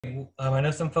I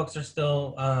know some folks are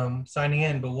still signing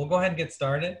in, but we'll go ahead and get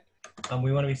started.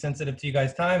 We want to be sensitive to you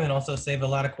guys' time and also save a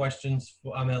lot of questions,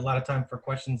 a lot of time for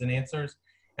questions and answers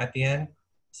at the end.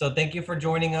 So thank you for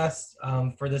joining us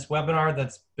for this webinar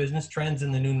that's Business Trends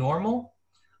in the New Normal.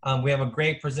 We have a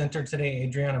great presenter today,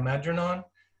 Adriana Madronon,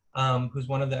 who's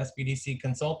one of the SBDC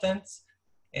consultants.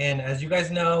 And as you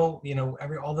guys know,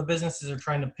 all the businesses are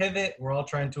trying to pivot. We're all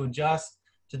trying to adjust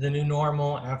to the new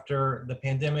normal after the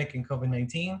pandemic and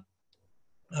COVID-19.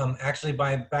 Actually,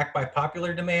 backed by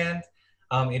popular demand,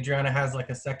 Adriana has like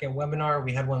a second webinar.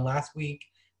 We had one last week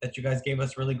that you guys gave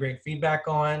us really great feedback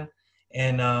on,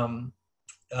 and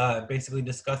basically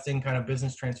discussing kind of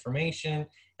business transformation.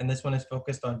 And this one is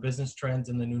focused on business trends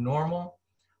in the new normal.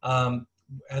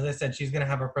 As I said, she's going to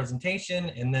have her presentation,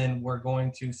 and then we're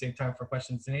going to save time for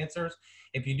questions and answers.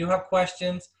 If you do have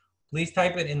questions, please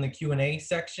type it in the Q&A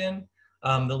section,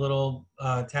 the little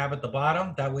tab at the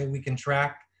bottom. That way we can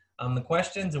track the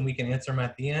questions and we can answer them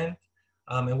at the end.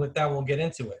 And with that, we'll get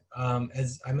into it.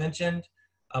 As I mentioned,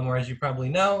 or as you probably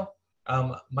know,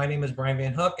 my name is Brian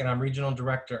Van Hook, and I'm Regional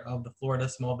Director of the Florida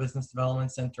Small Business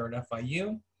Development Center at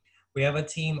FIU. We have a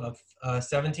team of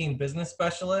 17 business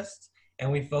specialists, and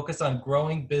we focus on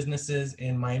growing businesses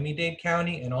in Miami-Dade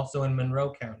County and also in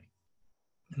Monroe County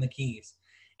in the Keys.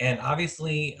 And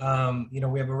obviously,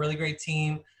 we have a really great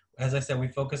team. As I said, we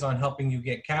focus on helping you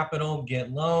get capital, get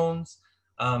loans,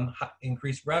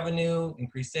 increase revenue,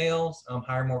 increase sales,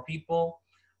 hire more people.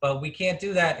 But we can't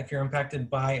do that if you're impacted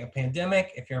by a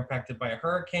pandemic, if you're impacted by a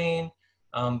hurricane,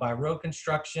 by road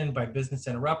construction, by business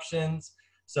interruptions.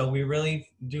 So we really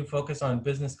do focus on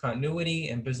business continuity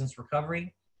and business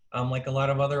recovery, like a lot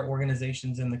of other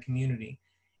organizations in the community.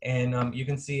 And you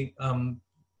can see kind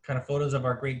of photos of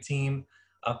our great team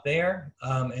up there.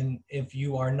 And if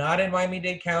you are not in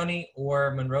Miami-Dade County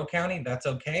or Monroe County, that's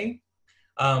okay.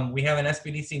 We have an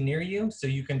SBDC near you, so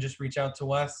you can just reach out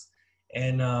to us,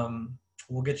 and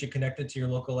we'll get you connected to your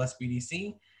local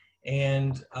SBDC.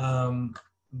 And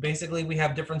basically, we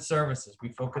have different services. We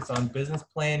focus on business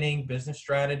planning, business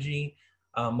strategy,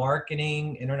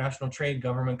 marketing, international trade,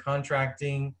 government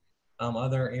contracting,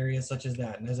 other areas such as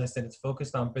that. And as I said, it's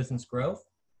focused on business growth.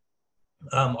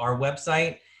 Our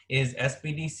website is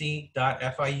sbdc.fiu.edu.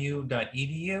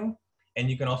 And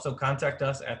you can also contact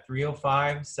us at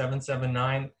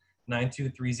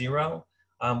 305-779-9230.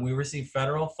 We receive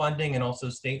federal funding and also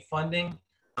state funding.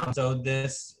 So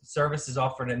this service is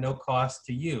offered at no cost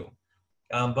to you.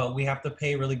 But we have to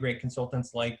pay really great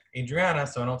consultants like Adriana,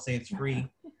 so I don't say it's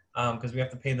free, because we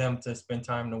have to pay them to spend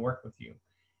time to work with you.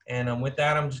 And with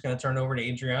that, I'm just going to turn it over to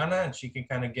Adriana, and she can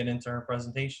kind of get into her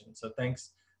presentation. So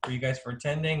thanks for you guys for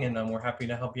attending, and we're happy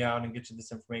to help you out and get you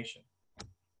this information.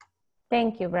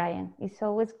 Thank you, Brian. It's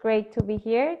always great to be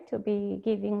here, to be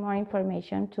giving more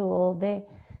information to all the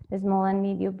small and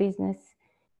medium business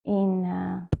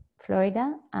in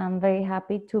Florida. I'm very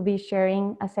happy to be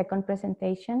sharing a second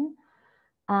presentation.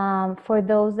 For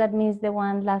those that missed the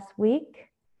one last week,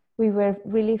 we were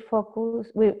really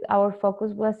focused, our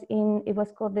focus was it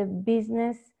was called the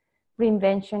Business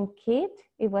Reinvention Kit.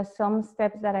 It was some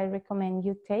steps that I recommend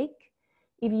you take.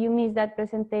 If you missed that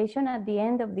presentation, at the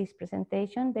end of this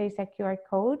presentation, there is a QR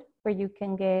code where you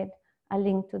can get a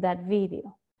link to that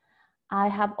video. I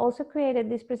have also created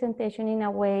this presentation in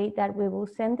a way that we will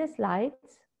send the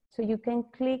slides, so you can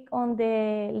click on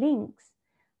the links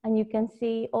and you can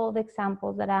see all the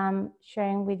examples that I'm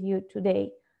sharing with you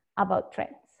today about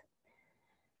trends.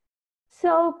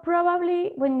 So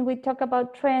probably when we talk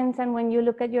about trends and when you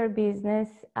look at your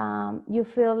business, you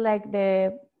feel like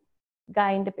the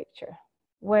guy in the picture,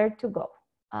 where to go,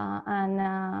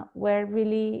 and where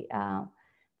really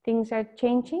things are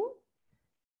changing,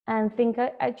 and things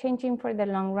are changing for the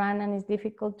long run, and it's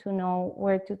difficult to know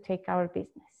where to take our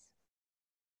business.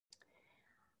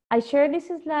 I shared this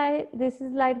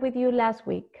slide with you last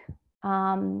week.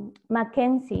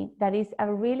 McKinsey, that is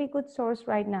a really good source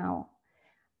right now,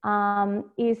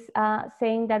 is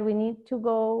saying that we need to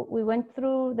go, we went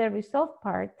through the resolve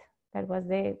part, that was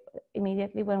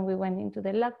immediately when we went into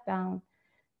the lockdown,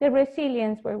 the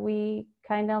resilience where we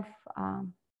kind of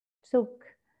took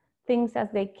things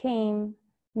as they came.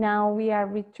 Now we are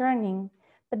returning,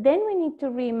 but then we need to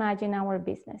reimagine our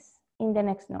business in the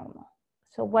next normal.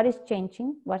 So what is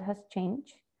changing, what has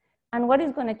changed, and what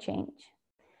is going to change?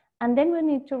 And then we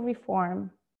need to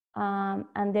reform,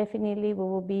 and definitely we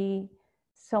will be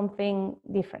something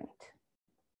different.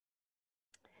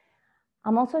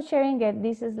 I'm also sharing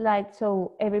this slide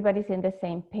so everybody's in the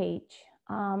same page.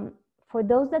 For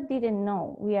those that didn't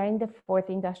know, we are in the fourth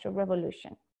industrial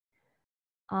revolution.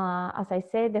 As I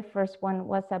said, the first one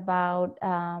was about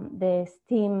the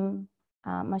steam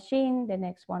machine. The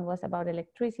next one was about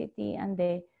electricity and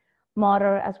the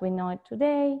motor as we know it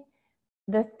today.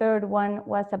 The third one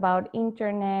was about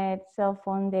internet, cell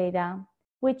phone data,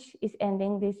 which is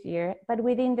ending this year. But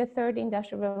within the third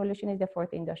industrial revolution is the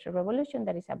fourth industrial revolution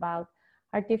that is about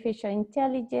artificial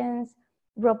intelligence,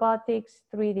 robotics,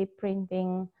 3D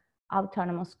printing,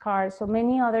 autonomous cars, so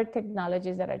many other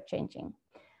technologies that are changing.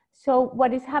 So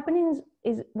what is happening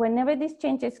is whenever these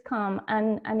changes come,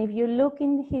 and if you look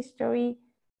in history,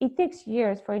 it takes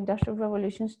years for industrial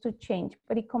revolutions to change,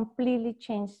 but it completely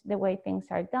changed the way things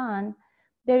are done.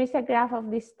 There is a graph of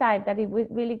this type that it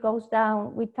really goes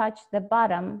down, we touch the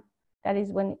bottom, that is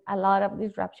when a lot of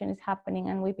disruption is happening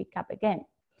and we pick up again.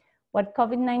 What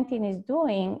COVID-19 is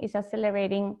doing is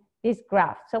accelerating this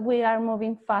graph. So we are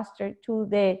moving faster to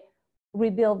the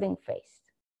rebuilding phase.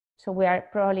 So we are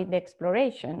probably in the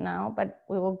exploration now, but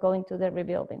we will go into the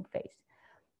rebuilding phase.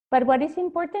 But what is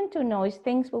important to know is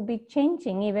things will be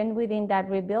changing even within that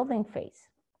rebuilding phase.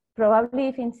 Probably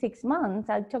if in 6 months,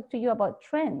 I'll talk to you about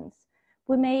trends.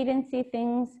 We may even see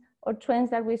things or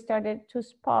trends that we started to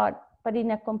spot, but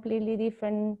in a completely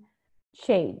different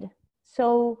shade.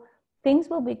 So things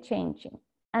will be changing.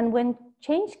 And when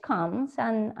change comes,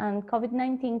 and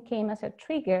COVID-19 came as a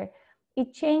trigger,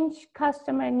 it changed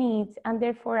customer needs and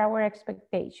therefore our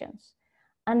expectations.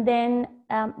 And then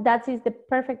that is the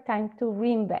perfect time to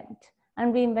reinvent.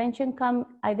 And reinvention comes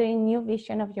either in new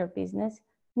vision of your business,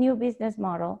 new business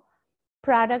model,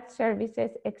 product,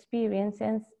 services,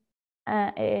 experiences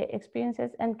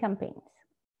and campaigns.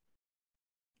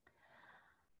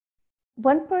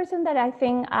 One person that I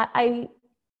think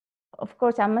of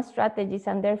course, I'm a strategist,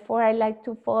 and therefore I like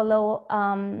to follow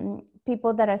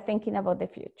people that are thinking about the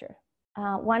future.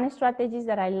 One strategist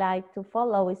that I like to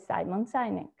follow is Simon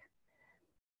Sinek.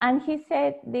 And he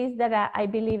said this, that I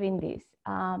believe in this.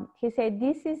 He said,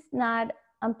 this is not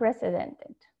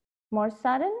unprecedented. More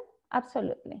sudden?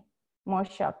 Absolutely. More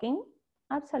shocking?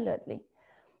 Absolutely.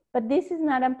 But this is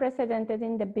not unprecedented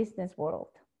in the business world.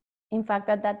 In fact,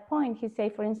 at that point, he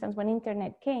said, for instance, when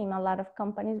internet came, a lot of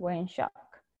companies were in shock.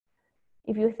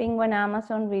 If you think when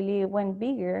Amazon really went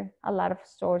bigger, a lot of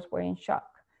stores were in shock.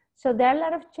 So there are a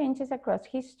lot of changes across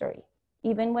history.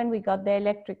 Even when we got the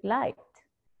electric light,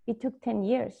 it took 10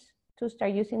 years to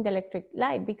start using the electric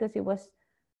light because it was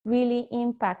really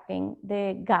impacting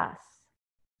the gas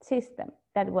system.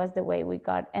 That was the way we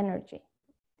got energy.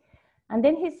 And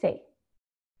then he said,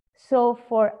 so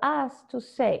for us to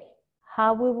say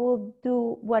how we will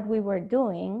do what we were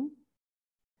doing,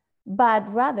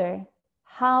 but rather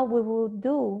how we will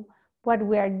do what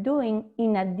we are doing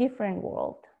in a different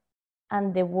world.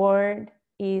 And the word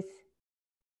is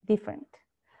different.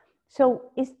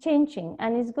 So it's changing,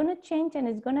 and it's going to change, and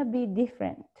it's going to be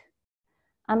different.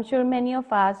 I'm sure many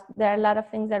of us, there are a lot of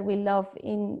things that we love,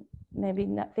 in maybe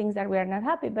not things that we are not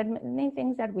happy, but many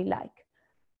things that we like.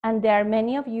 And there are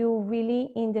many of you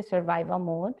really in the survival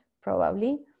mode,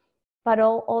 probably, but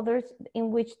all others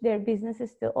in which their business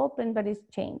is still open, but it's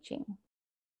changing.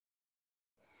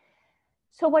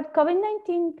 So what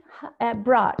COVID-19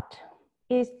 brought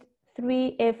is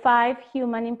 5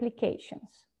 human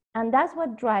implications. And that's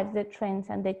what drives the trends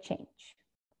and the change.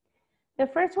 The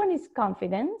first one is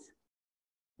confidence.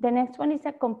 The next one is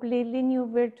a completely new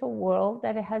virtual world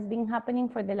that has been happening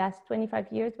for the last 25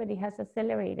 years, but it has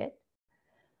accelerated.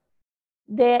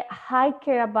 The high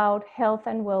care about health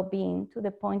and well-being, to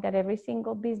the point that every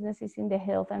single business is in the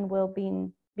health and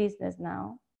well-being business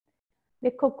now.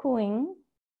 The cocooning,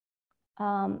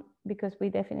 because we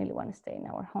definitely want to stay in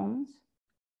our homes.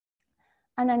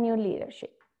 And a new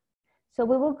leadership. So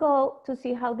we will go to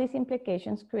see how these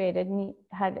implications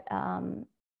had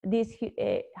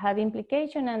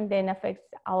implication and then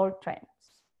affects our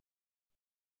trends.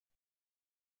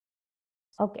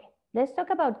 Okay, let's talk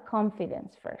about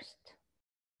confidence first.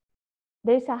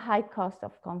 There's a high cost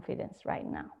of confidence right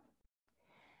now.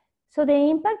 So the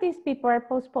impact is people are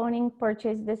postponing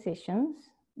purchase decisions.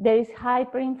 There is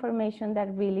hyper-information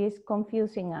that really is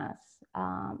confusing us.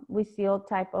 We see all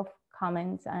type of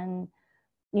comments and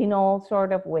in all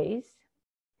sort of ways.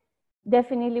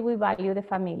 Definitely we value the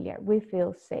familiar, we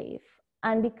feel safe.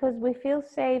 And because we feel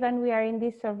safe and we are in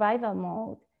this survival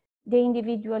mode, the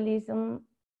individualism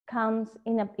comes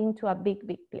into a big,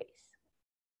 big place.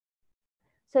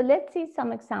 So let's see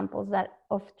some examples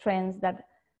of trends that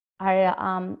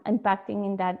are impacting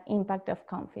in that impact of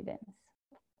confidence.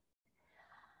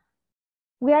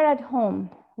 We are at home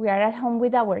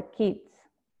with our kids,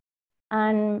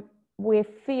 and we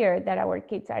fear that our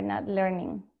kids are not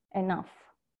learning enough.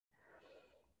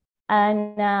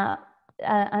 And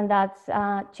that's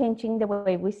changing the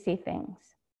way we see things.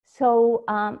 So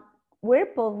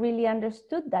Whirlpool really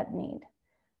understood that need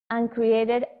and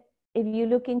created, if you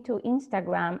look into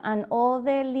Instagram and all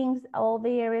the links, all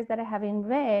the areas that I have in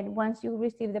red, once you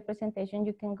receive the presentation,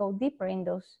 you can go deeper in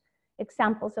those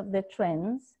examples of the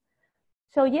trends.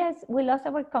 So yes, we lost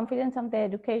our confidence on the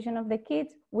education of the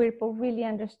kids. Whirlpool really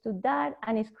understood that,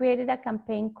 and it's created a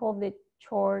campaign called the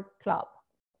Chore Club,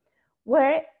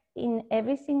 where in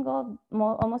every single,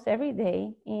 almost every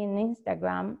day in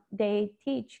Instagram, they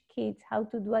teach kids how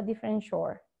to do a different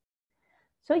chore.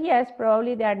 So yes,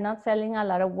 probably they are not selling a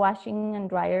lot of washing and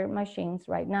dryer machines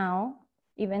right now,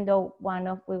 even though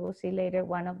we will see later,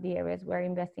 one of the areas we're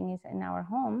investing is in our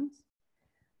homes.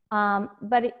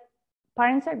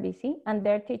 Parents are busy and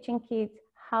they're teaching kids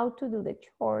how to do the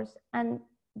chores, and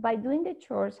by doing the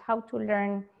chores, how to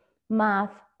learn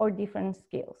math or different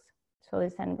skills. So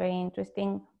it's a very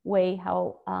interesting way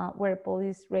how Whirlpool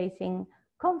is raising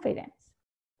confidence.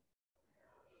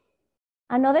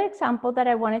 Another example that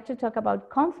I wanted to talk about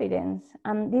confidence,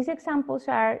 these examples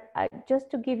are just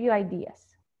to give you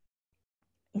ideas.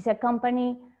 It's a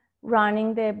company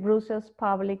running the Brussels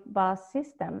public bus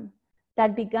system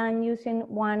that began using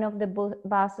one of the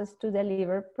buses to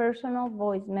deliver personal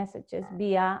voice messages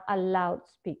via a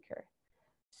loudspeaker.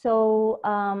 So,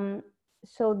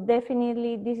 so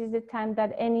definitely this is the time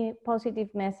that any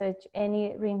positive message,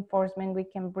 any reinforcement we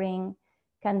can bring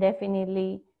can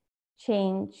definitely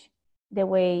change the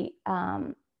way,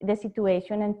 the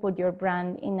situation and put your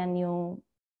brand in a new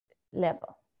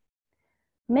level.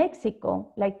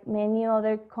 Mexico, like many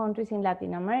other countries in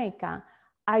Latin America,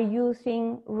 are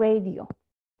using radio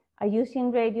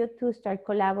to start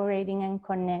collaborating and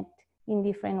connect in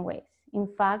different ways. In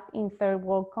fact, in third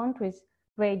world countries,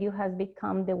 radio has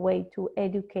become the way to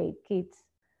educate kids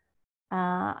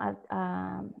at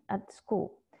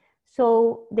school.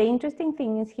 So the interesting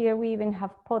thing is here we even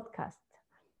have podcasts.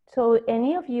 So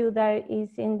any of you that is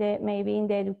in maybe in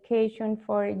the education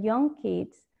for young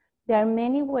kids, there are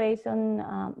many ways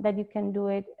that you can do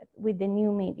it with the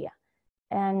new media.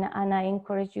 And I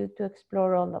encourage you to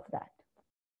explore all of that.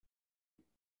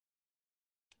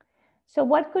 So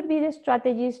what could be the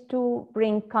strategies to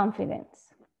bring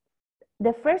confidence?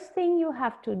 The first thing you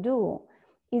have to do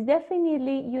is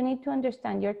definitely you need to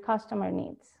understand your customer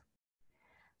needs.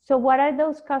 So what are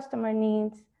those customer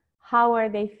needs? How are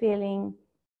they feeling?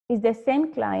 Is the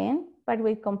same client, but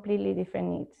with completely different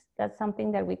needs. That's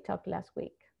something that we talked last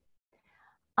week.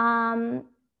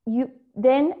 You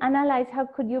then analyze how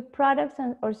could your products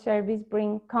or service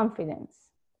bring confidence.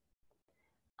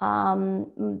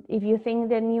 If you think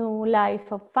the new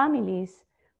life of families,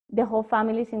 the whole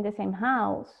family is in the same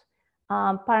house,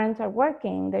 parents are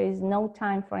working, there is no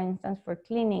time, for instance, for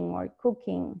cleaning or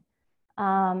cooking.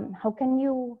 How can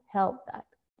you help that?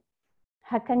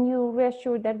 How can you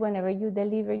reassure that whenever you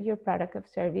deliver your product or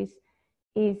service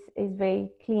is very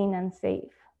clean and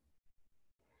safe?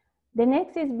 The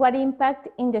next is what impact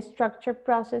in the structure,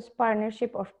 process,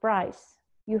 partnership, or price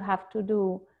you have to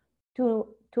do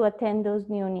to attend those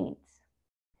new needs.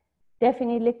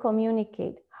 Definitely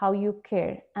communicate how you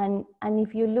care. And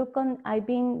if you look on, I've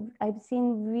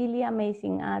seen really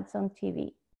amazing ads on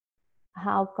TV,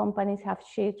 how companies have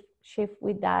shift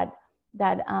with that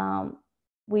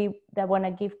want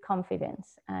to give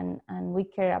confidence and we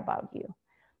care about you.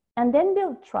 And then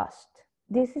build trust.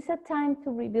 This is a time to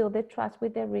rebuild the trust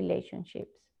with the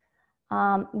relationships.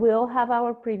 We all have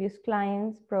our previous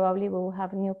clients, probably we will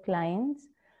have new clients,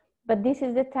 but this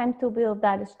is the time to build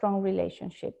that strong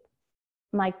relationship.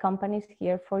 My company is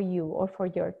here for you or for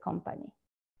your company.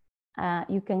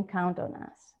 You can count on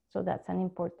us. So that's an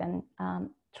important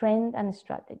trend and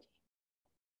strategy.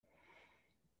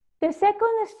 The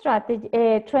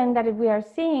second trend that we are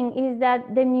seeing is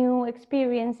that the new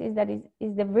experience is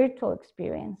the virtual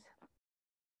experience.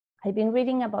 I've been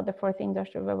reading about the fourth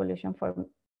industrial revolution for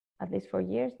at least 4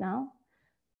 years now.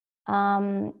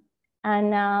 And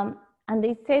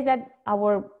they say that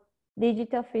our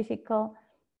digital, physical,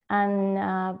 and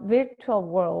virtual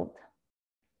world,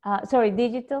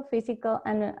 digital, physical,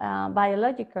 and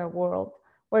biological world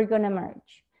were gonna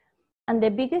merge. And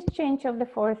the biggest change of the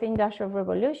fourth industrial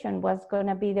revolution was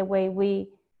gonna be the way we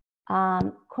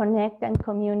connect and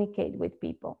communicate with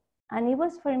people. And it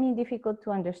was for me difficult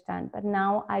to understand, but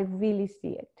now I really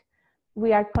see it.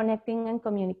 We are connecting and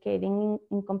communicating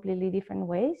in completely different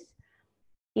ways.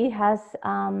 It has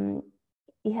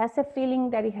a feeling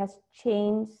that it has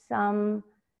changed some,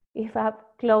 it has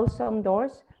closed some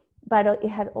doors, but it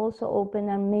had also opened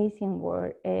amazing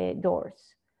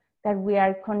doors that we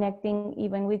are connecting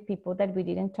even with people that we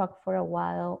didn't talk for a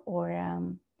while, or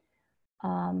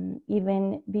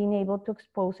even being able to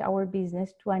expose our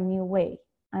business to a new way.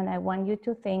 And I want you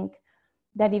to think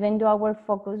that even though our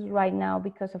focus right now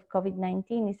because of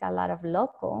COVID-19 is a lot of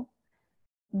local,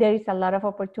 there is a lot of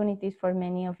opportunities for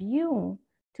many of you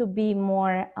to be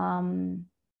more,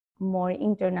 more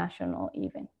international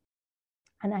even.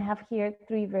 And I have here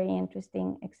 3 very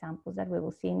interesting examples that we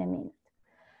will see in a minute.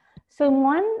 So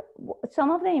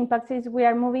some of the impacts is we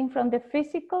are moving from the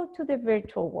physical to the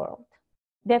virtual world.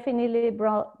 Definitely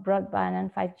broadband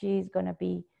and 5G is gonna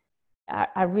be,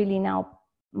 are really now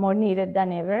more needed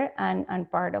than ever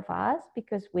and part of us,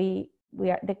 because we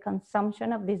are, the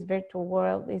consumption of this virtual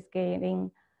world is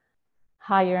getting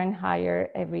higher and higher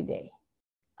every day.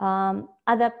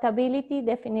 Adaptability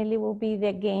definitely will be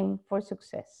the game for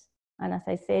success. And as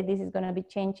I said, this is going to be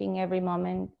changing every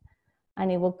moment,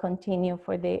 and it will continue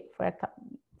for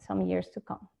some years to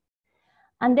come.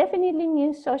 And definitely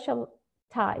new social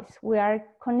ties. We are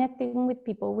connecting with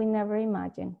people we never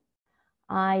imagined.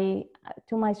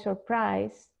 To my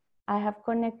surprise, I have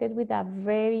connected with a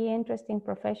very interesting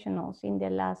professionals in the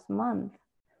last month.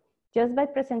 Just by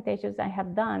presentations I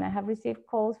have done, I have received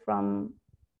calls from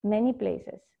many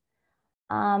places.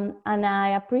 And I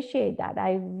appreciate that.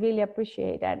 I really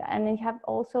appreciate that. And it have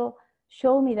also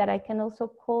shown me that I can also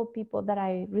call people that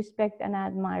I respect and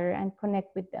admire and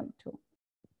connect with them too.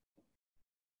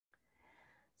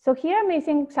 So here are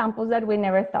amazing examples that we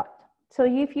never thought. So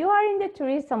if you are in the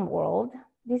tourism world,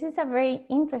 this is a very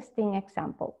interesting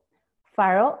example.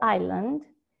 Faroe Island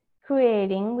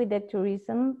creating with the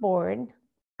tourism board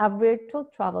a virtual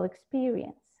travel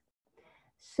experience.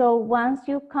 So once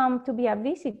you come to be a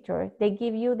visitor, they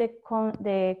give you the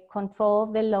control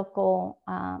of the local,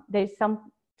 there's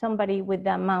somebody with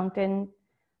a mountain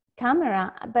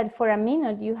camera, but for a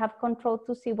minute you have control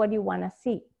to see what you want to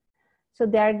see. So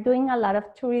they are doing a lot of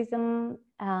tourism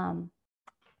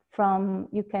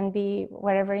you can be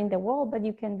wherever in the world, but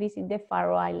you can visit the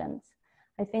Faroe Islands.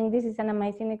 I think this is an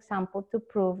amazing example to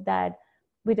prove that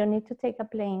we don't need to take a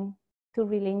plane to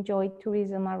really enjoy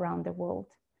tourism around the world.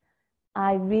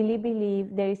 I really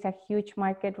believe there is a huge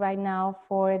market right now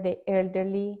for the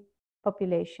elderly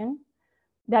population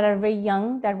that are very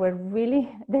young,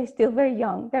 they're still very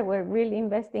young, that we're really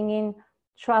investing in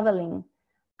traveling,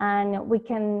 and we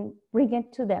can bring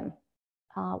it to them.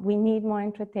 We need more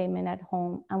entertainment at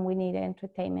home, and we need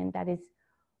entertainment that is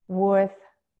worth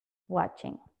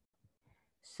watching.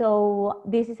 So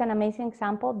this is an amazing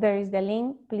example. There is the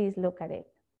link, please look at it.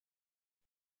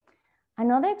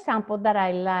 Another example that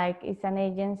I like is an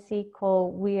agency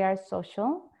called We Are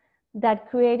Social that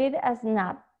created a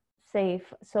Snap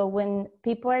Safe. So when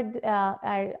people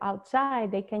are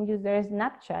outside, they can use their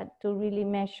Snapchat to really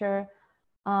measure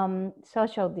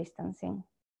social distancing.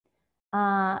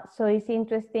 So it's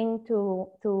interesting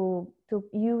to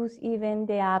use even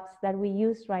the apps that we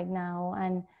use right now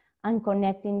and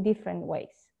connect in different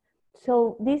ways.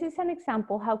 So this is an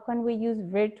example, how can we use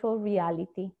virtual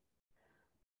reality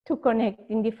to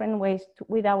connect in different ways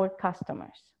with our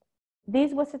customers.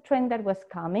 This was a trend that was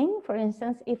coming. For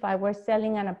instance, if I were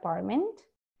selling an apartment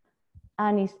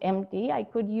and it's empty, I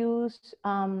could use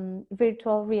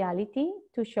virtual reality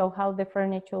to show how the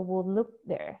furniture would look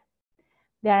there.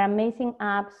 There are amazing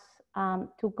apps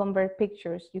to convert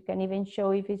pictures. You can even show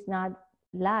if it's not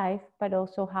live, but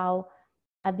also how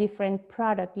a different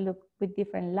product looks with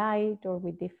different light or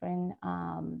with different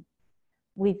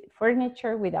with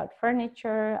furniture, without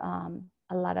furniture,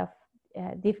 a lot of,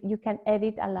 you can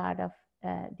edit a lot of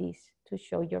this to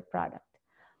show your product.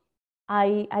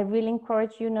 I really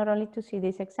encourage you not only to see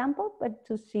this example, but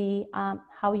to see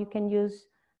how you can use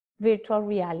virtual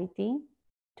reality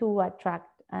to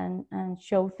attract and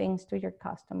show things to your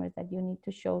customers that you need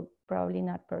to show probably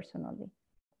not personally.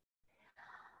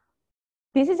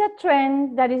 This is a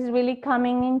trend that is really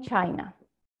coming in China.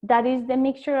 That is the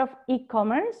mixture of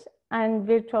e-commerce and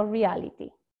virtual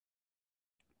reality.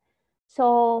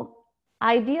 So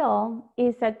Ideal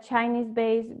is a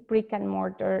Chinese-based brick and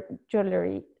mortar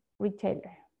jewelry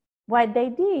retailer. What they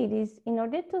did is, in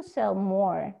order to sell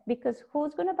more, because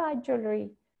who's going to buy jewelry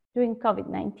during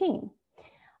COVID-19?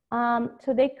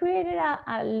 So they created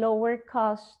a lower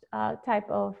cost type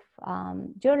of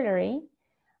jewelry,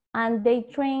 and they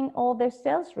train all their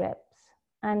sales reps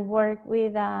and work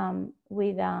with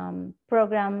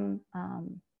program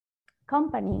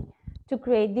company to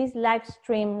create this live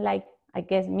stream, like, I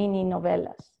guess, mini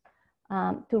novellas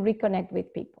to reconnect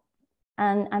with people.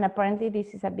 And apparently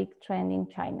this is a big trend in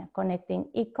China, connecting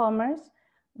e-commerce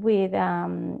with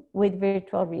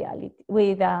virtual reality,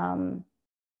 with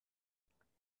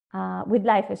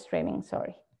live streaming,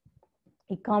 sorry.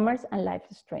 E-commerce and live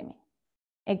streaming.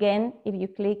 Again, if you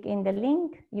click in the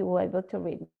link, you will be able to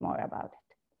read more about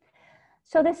it.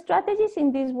 So the strategies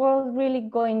in this world really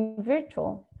going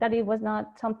virtual, that it was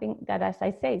not something that, as I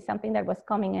say, something that was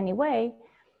coming anyway,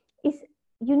 is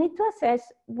you need to assess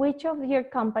which of your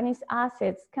company's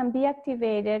assets can be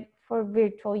activated for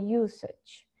virtual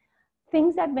usage.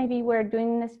 Things that maybe we're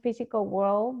doing in this physical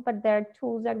world, but there are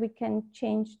tools that we can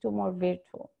change to more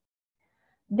virtual.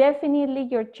 Definitely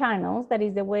your channels, that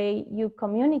is the way you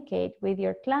communicate with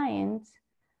your clients,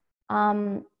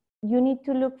 you need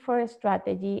to look for a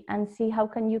strategy and see how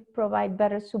can you provide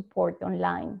better support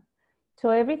online.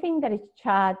 So everything that is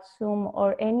chat, Zoom,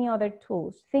 or any other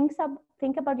tools, think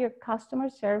about your customer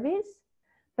service,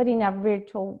 but in a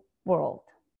virtual world.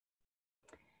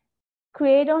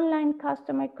 Create online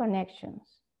customer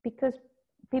connections, because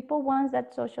people want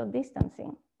that social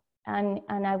distancing. And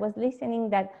I was listening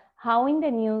that how in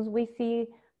the news we see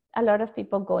a lot of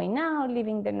people going out,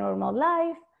 living the normal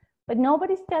life, but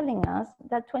nobody's telling us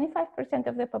that 25%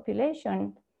 of the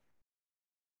population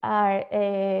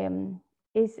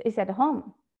is at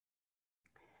home.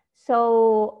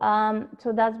 So,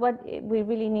 so that's what we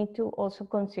really need to also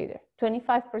consider.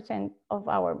 25% of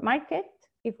our market,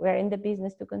 if we're in the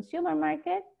business to consumer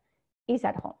market, is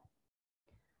at home.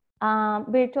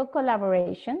 Virtual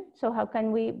collaboration. So how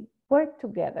can we work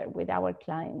together with our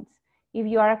clients? If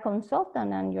you are a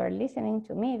consultant and you're listening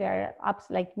to me, there are apps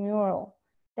like Mural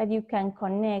that you can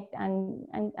connect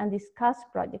and discuss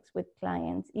projects with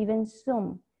clients. Even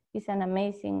Zoom is an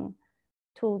amazing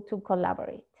tool to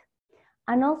collaborate.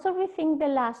 And also rethink the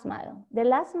last mile. The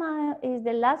last mile is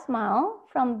the last mile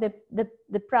from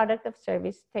the product of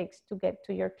service takes to get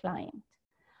to your client.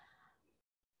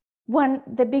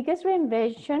 The biggest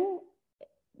reinvention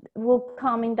will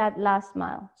come in that last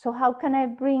mile. So how can I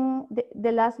bring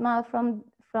the last mile from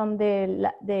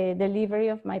the delivery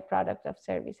of my product of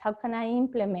service? How can I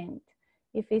implement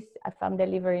if I'm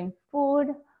delivering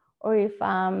food, or if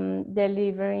I'm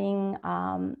delivering,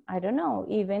 I don't know,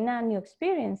 even a new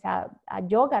experience, a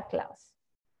yoga class?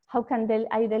 How can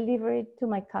I deliver it to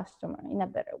my customer in a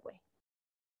better way?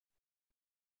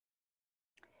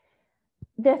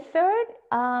 The third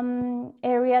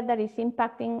area that is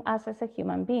impacting us as a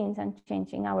human beings and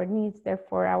changing our needs,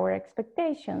 therefore our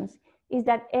expectations, is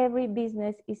that every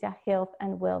business is a health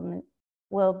and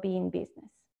well-being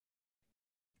business.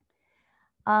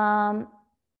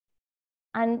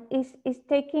 And is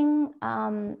taking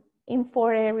in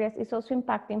 4 areas, it's also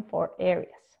impacting 4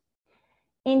 areas.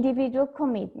 Individual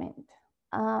commitment.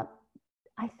 I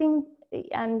think,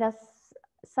 and that's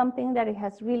something that it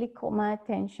has really caught my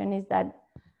attention, is that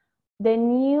the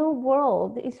new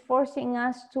world is forcing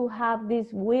us to have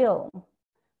this will.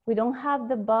 We don't have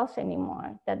the boss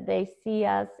anymore, that they see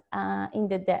us in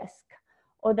the desk,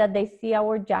 or that they see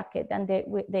our jacket and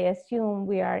they assume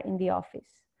we are in the office.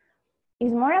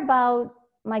 It's more about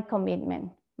my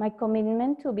commitment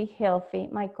to be healthy,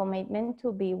 my commitment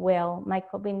to be well, my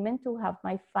commitment to have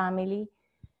my family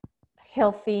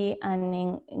healthy and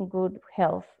in good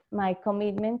health, my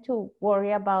commitment to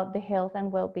worry about the health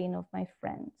and well-being of my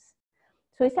friends.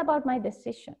 So it's about my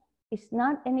decision. It's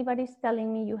not anybody's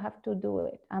telling me you have to do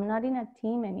it. I'm not in a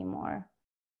team anymore.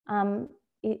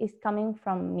 It's coming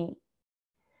from me.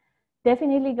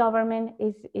 Definitely government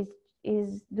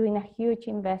is doing a huge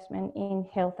investment in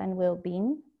health and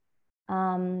well-being.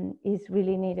 Is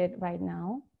really needed right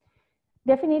now.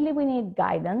 Definitely we need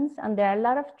guidance, and there are a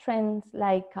lot of trends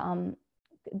like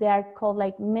they are called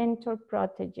like mentor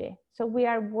protege. So we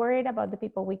are worried about the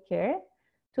people we care,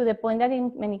 to the point that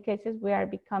in many cases we are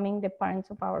becoming the parents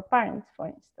of our parents, for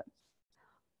instance.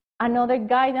 Another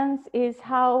guidance is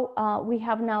how we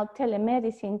have now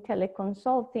telemedicine,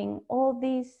 teleconsulting, all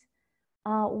these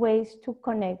ways to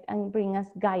connect and bring us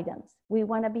guidance. We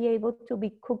want to be able to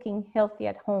be cooking healthy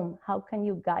at home. How can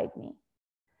you guide me?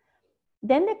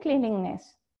 Then the cleanliness.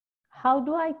 How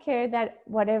do I care that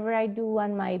whatever I do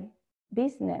on my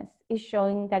business is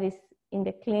showing that it's in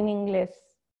the cleanliness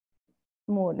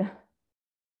mood?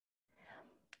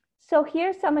 So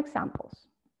here's some examples.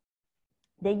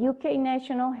 The UK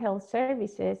National Health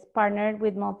Services partnered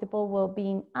with multiple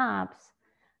well-being apps.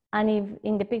 And if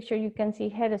in the picture you can see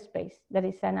Headspace, that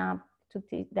is an app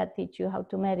that teach you how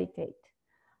to meditate.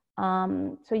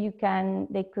 So you can,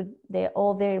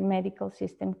 all their medical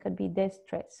system could be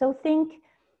distressed. So think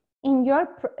in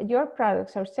your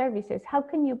products or services, how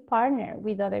can you partner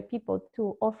with other people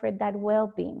to offer that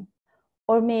well-being?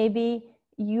 Or maybe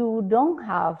you don't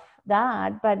have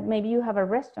that, but maybe you have a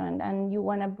restaurant and you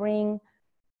want to bring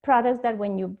products that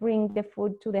when you bring the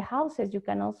food to the houses, you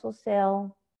can also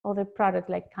sell other products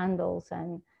like candles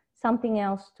and something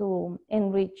else to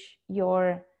enrich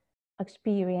your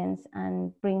experience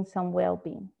and bring some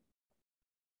well-being.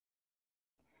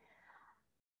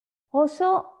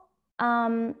 Also,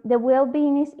 the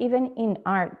well-being is even in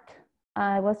art.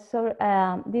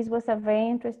 This was a very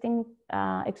interesting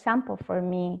example for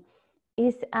me.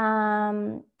 Is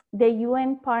the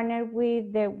UN partnered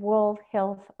with the World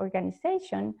Health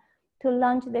Organization to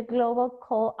launch the global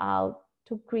call out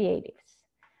to creatives.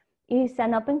 It's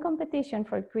an open competition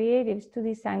for creatives to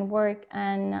design work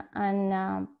and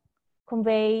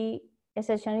convey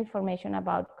essential information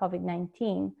about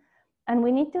COVID-19. And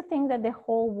we need to think that the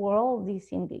whole world is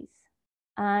in this.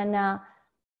 And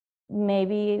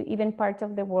maybe even parts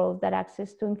of the world that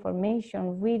access to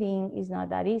information, reading is not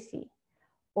that easy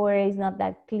or is not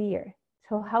that clear.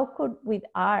 So how could, with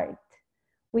art,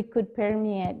 we could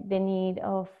permeate the need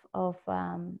of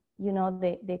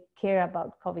the care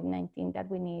about COVID-19 that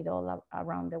we need all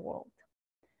around the world.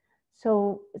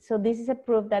 So this is a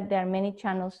proof that there are many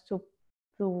channels to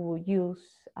use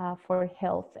for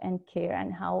health and care,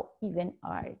 and how even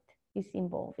art is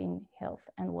involved in health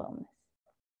and wellness.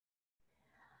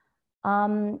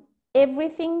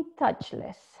 Everything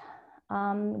touchless.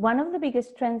 One of the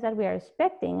biggest trends that we are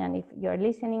expecting, and if you're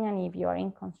listening and if you are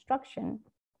in construction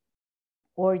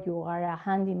or you are a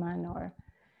handyman, or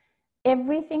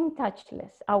everything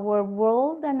touchless, our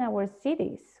world and our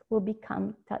cities will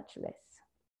become touchless.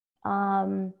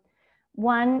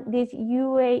 This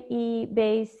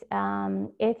UAE-based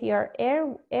Etihad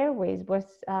Airways was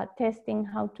testing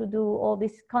how to do all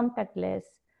this contactless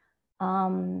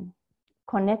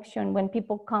connection when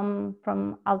people come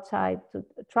from outside, to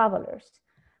travelers.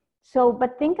 So,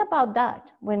 but think about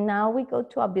that. When now we go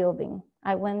to a building,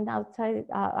 I went outside,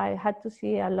 I had to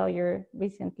see a lawyer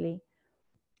recently.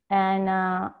 And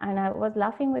I was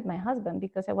laughing with my husband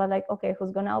because I was like, okay,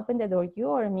 who's gonna open the door, you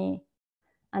or me?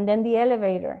 And then the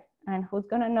elevator, and who's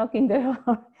gonna knock in the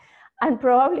door? And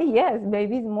probably, yes,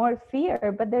 maybe it's more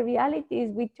fear, but the reality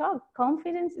is we talk,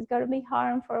 confidence is gonna be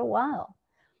harmed for a while.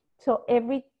 So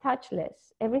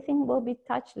everything will be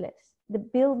touchless. The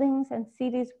buildings and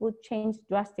cities will change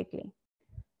drastically.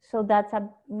 So that's a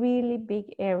really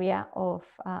big area of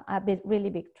really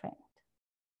big trend.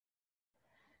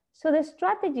 So the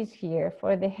strategies here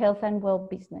for the health and well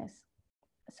business.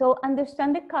 So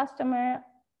understand the customer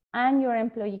and your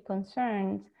employee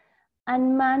concerns,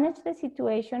 and manage the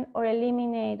situation or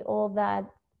eliminate all that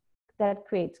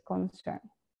creates concern.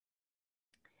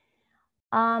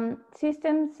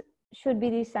 Systems should be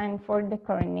designed for the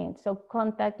current needs, so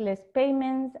contactless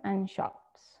payments and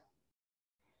shops.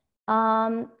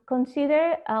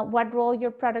 Consider what role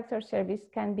your product or service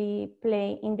can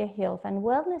play in the health and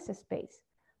wellness space.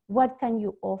 What can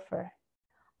you offer?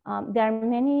 There are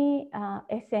many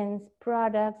essence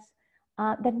products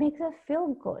that makes us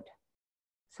feel good.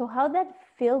 So how that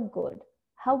feel good?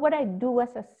 How what I do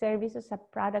as a service, as a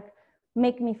product,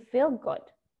 make me feel good?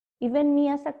 Even me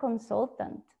as a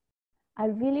consultant, I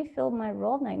really feel my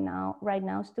role right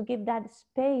now is to give that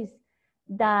space,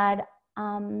 that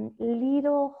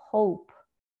little hope.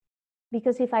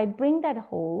 Because if I bring that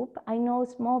hope, I know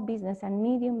small business and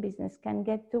medium business can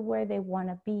get to where they want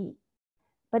to be.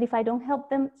 But if I don't help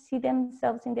them see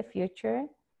themselves in the future,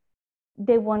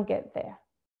 they won't get there.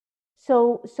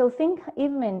 So think,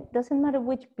 even, doesn't matter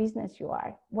which business you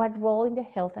are, what role in the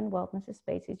health and wellness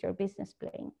space is your business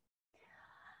playing?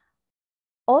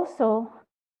 Also,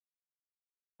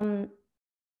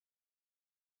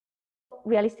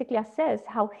 realistically assess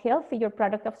how healthy your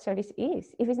product or service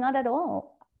is. If it's not at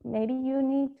all, maybe you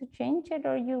need to change it,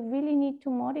 or you really need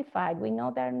to modify it. We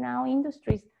know there are now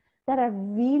industries that are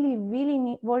really,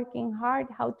 really working hard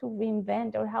how to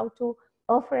reinvent or how to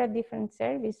offer a different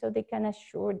service so they can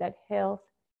assure that health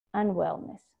and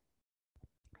wellness.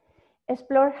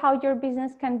 Explore how your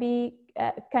business can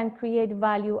create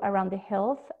value around the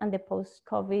health and the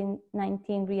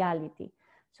post-COVID-19 reality.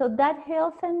 So that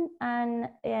health and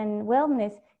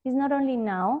wellness is not only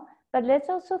now, but let's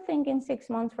also think in 6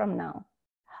 months from now,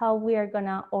 how we are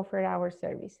gonna offer our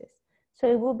services. So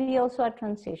it will be also a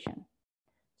transition.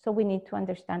 So we need to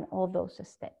understand all those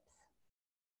steps.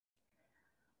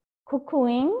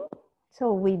 Cocooning,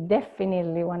 so we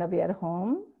definitely wanna be at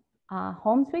home,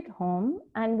 home sweet home,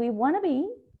 and we wanna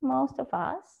be, most of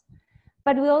us,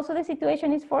 but we also, the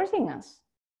situation is forcing us.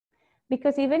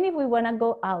 Because even if we want to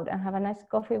go out and have a nice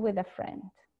coffee with a friend,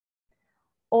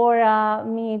 or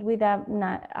meet with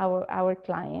our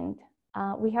client,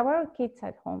 we have our kids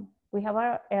at home, we have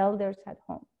our elders at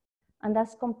home, and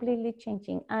that's completely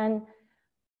changing. And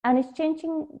it's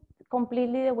changing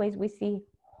completely the ways we see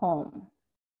home.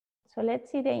 So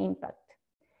let's see the impact.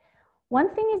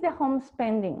 One thing is the home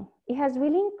spending. It has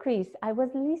really increased. I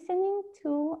was listening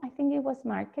to, I think it was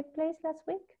Marketplace last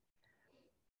week,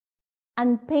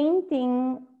 and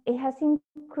painting it has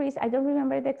increased. I don't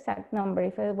remember the exact number,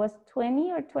 if it was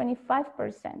 20 or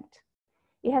 25%.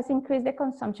 It has increased the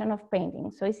consumption of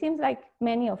painting. So it seems like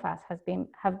many of us have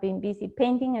been busy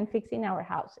painting and fixing our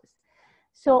houses.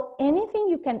 So anything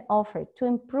you can offer to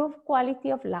improve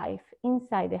quality of life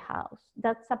inside the house,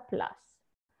 that's a plus.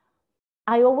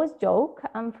 I always joke,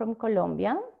 I'm from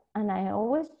Colombia, and I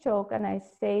always joke and I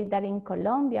say that in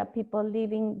Colombia, people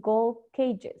live in gold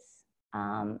cages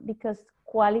because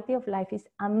quality of life is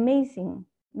amazing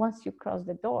once you cross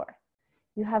the door.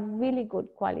 You have really good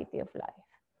quality of life.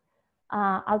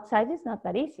 Outside is not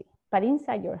that easy, but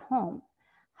inside your home,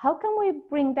 how can we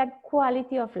bring that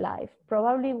quality of life?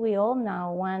 Probably we all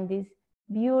now want these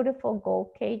beautiful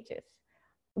gold cages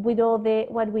with all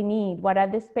what we need. What are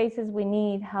the spaces we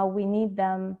need, how we need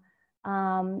them?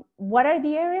 What are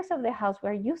the areas of the house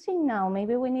we're using now?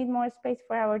 Maybe we need more space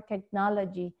for our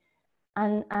technology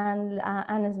and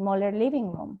a smaller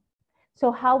living room.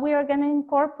 So how we are going to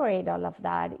incorporate all of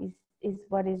that is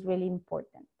what is really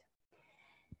important.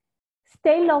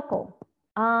 Stay local.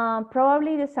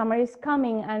 Probably the summer is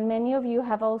coming and many of you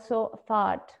have also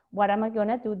thought, what am I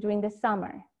gonna do during the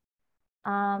summer?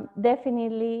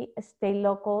 Definitely stay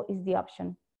local is the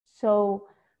option. So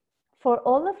for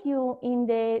all of you in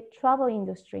the travel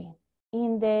industry,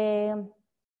 and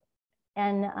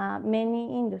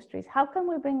many industries, how can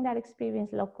we bring that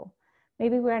experience local?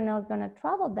 Maybe we're not gonna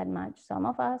travel that much. Some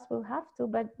of us will have to,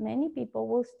 but many people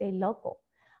will stay local.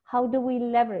 How do we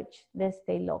leverage the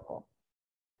stay local?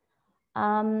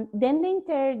 Then the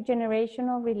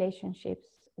intergenerational relationships,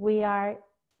 we are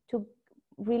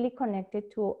really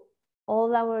connected to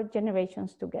all our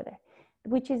generations together,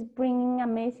 which is bringing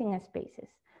amazing spaces.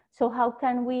 So how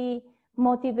can we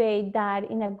motivate that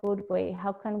in a good way?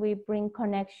 How can we bring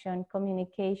connection,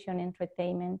 communication,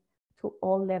 entertainment to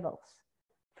all levels,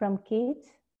 from kids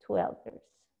to elders?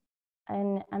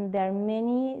 And there are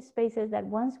many spaces that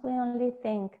once we only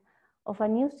think of a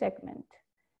new segment,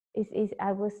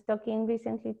 I was talking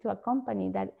recently to a company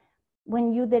that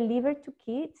when you deliver to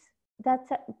kids,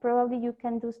 that's probably you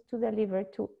can do to deliver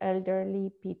to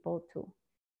elderly people too.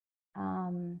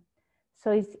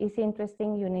 So it's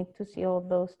interesting. You need to see all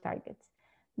those targets.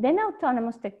 Then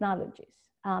autonomous technologies.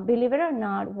 Believe it or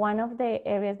not, one of the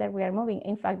areas that we are moving,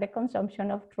 in fact, the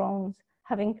consumption of drones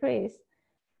have increased.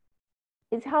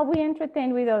 It's how we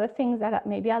entertain with other things that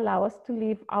maybe allow us to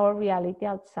live our reality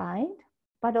outside,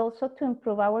 but also to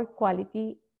improve our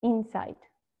quality inside.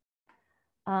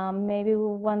 Maybe we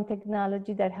want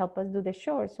technology that help us do the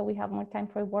chores so we have more time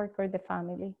for work or the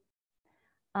family.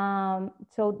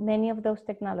 So many of those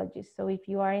technologies. So if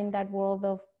you are in that world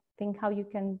of think how you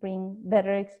can bring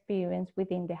better experience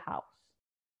within the house.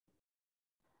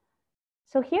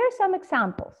 So here are some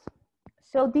examples.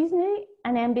 So Disney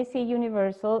and NBC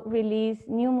Universal released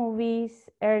new movies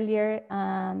earlier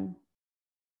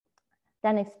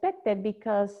than expected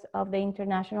because of the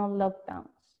international lockdowns.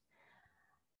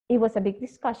 It was a big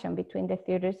discussion between the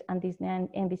theaters and Disney and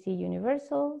NBC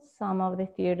Universal. Some of the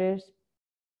theaters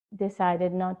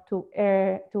decided not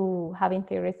to have in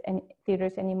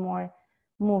theaters anymore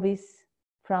movies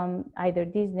from either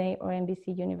Disney or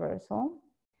NBC Universal.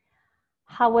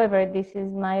 However, this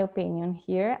is my opinion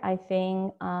here. I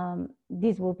think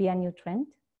this will be a new trend.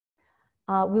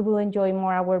 We will enjoy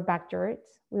more our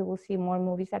backyards. We will see more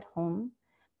movies at home.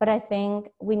 But I think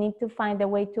we need to find a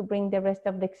way to bring the rest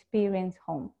of the experience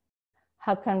home.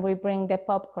 How can we bring the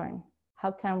popcorn?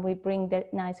 How can we bring the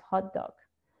nice hot dog?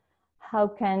 How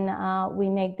can we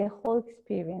make the whole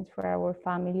experience for our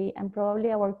family and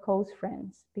probably our close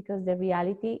friends? Because the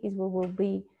reality is we will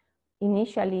be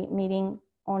initially meeting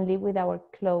only with our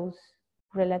close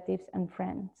relatives and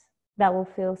friends. That will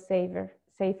feel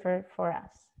safer for us.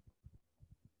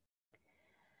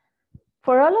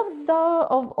 For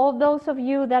all those of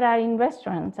you that are in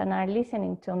restaurants and are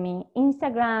listening to me,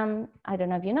 Instagram, I don't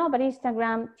know if you know, but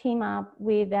Instagram team up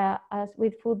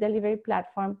with food delivery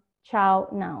platform Chow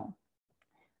Now.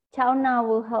 Chow Now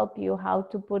will help you how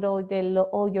to put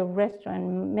all your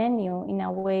restaurant menu in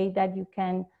a way that you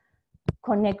can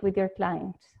connect with your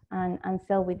clients and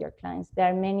sell with your clients. There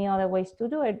are many other ways to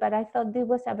do it, but I thought this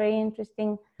was a very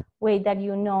interesting way that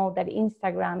you know that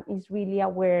Instagram is really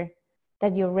aware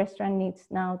that your restaurant needs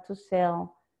now to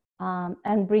sell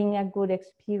and bring a good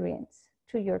experience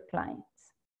to your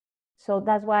clients. So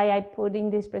that's why I put in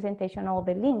this presentation all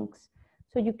the links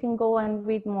so you can go and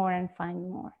read more and find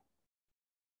more.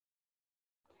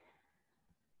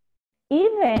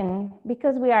 Even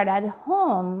because we are at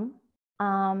home,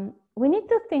 we need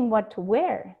to think what to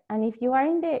wear. And if you are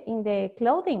in the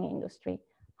clothing industry,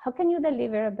 how can you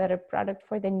deliver a better product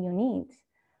for the new needs?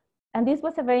 And this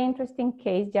was a very interesting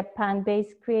case.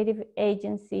 Japan-based creative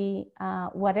agency,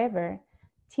 whatever,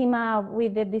 teamed up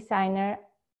with the designer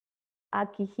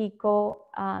Akihiko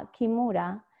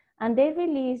Kimura, and they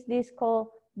released this called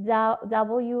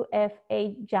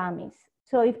WFA jammies.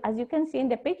 So if, as you can see in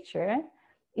the picture,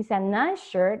 it's a nice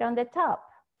shirt on the top,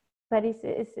 but it's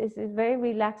very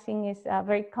relaxing. It's a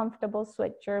very comfortable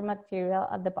sweatshirt material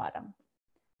at the bottom.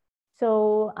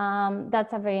 So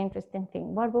that's a very interesting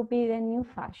thing. What will be the new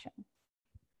fashion?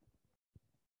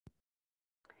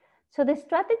 So the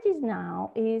strategies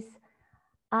now is,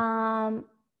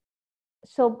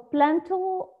 so plan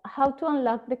to how to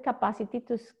unlock the capacity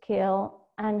to scale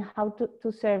and how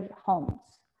to serve homes.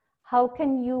 How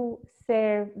can you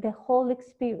serve the whole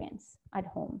experience at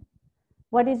home?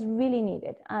 What is really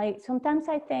needed? Sometimes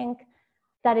I think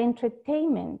that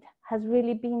entertainment has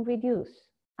really been reduced.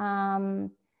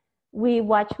 We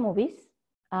watch movies,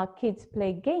 kids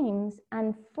play games,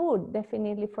 and food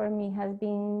definitely for me has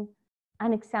been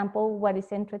an example of what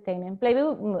is entertainment.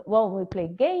 We play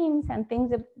games and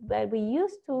things that we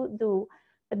used to do,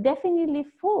 but definitely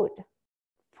food.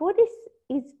 Food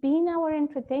is being our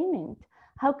entertainment.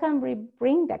 How can we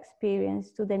bring the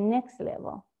experience to the next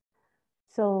level?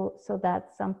 So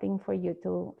that's something for you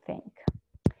to think.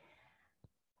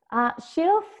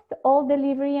 Shift all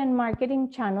delivery and marketing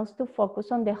channels to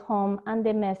focus on the home and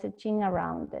the messaging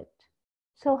around it.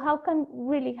 So how can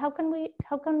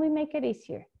we make it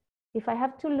easier? If I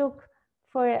have to look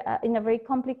for in a very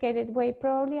complicated way,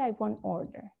 probably I won't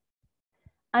order.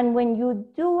 And when you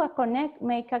do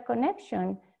make a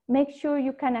connection, make sure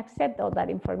you can accept all that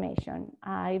information.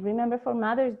 I remember for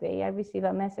Mother's Day, I received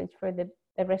a message for a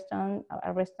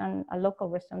local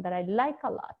restaurant that I like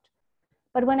a lot.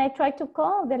 But when I tried to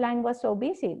call, the line was so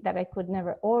busy that I could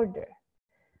never order.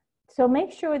 So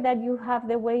make sure that you have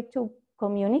the way to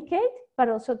communicate, but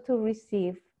also to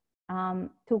receive,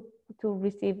 to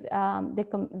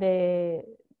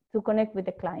connect with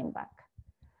the client back.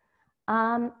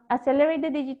 Accelerate the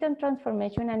digital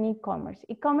transformation and e-commerce.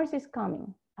 E-commerce is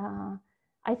coming.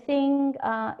 I think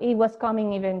it was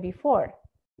coming even before.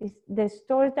 It's the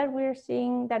stores that we're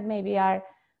seeing that maybe are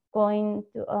going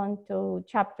on to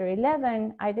chapter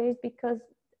 11, either is because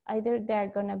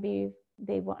they're gonna be,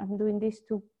 I'm doing this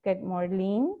to get more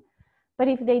lean. But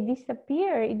if they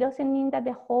disappear, it doesn't mean that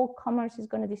the whole commerce is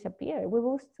gonna disappear. We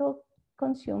will still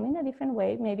consume in a different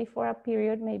way, maybe for a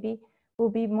period, maybe we'll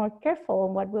be more careful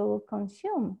on what we will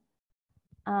consume.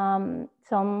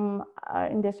 Some are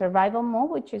in the survival mode,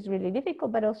 which is really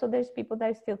difficult, but also there's people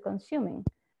that are still consuming.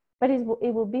 But it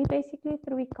will be basically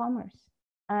through e-commerce.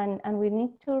 And we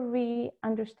need to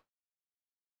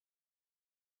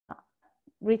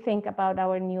rethink about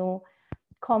our new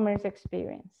commerce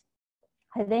experience.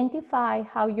 Identify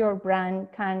how your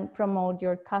brand can promote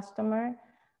your customer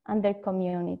and their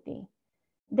community.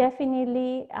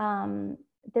 Definitely,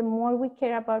 the more we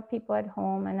care about people at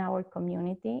home and our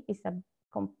community is a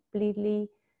completely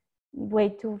way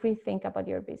to rethink about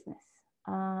your business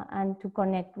and to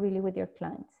connect really with your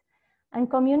clients. And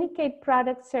communicate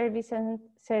product, service, and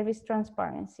service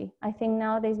transparency. I think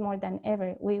nowadays more than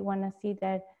ever, we want to see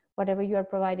that whatever you are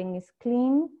providing is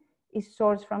clean, is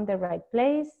sourced from the right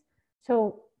place.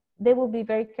 So they will be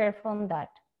very careful on that.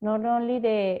 Not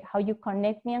only how you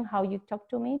connect me and how you talk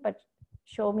to me, but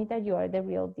show me that you are the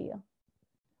real deal.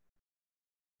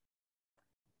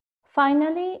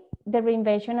 Finally, the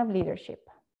reinvention of leadership.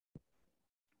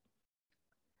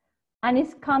 And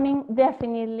it's coming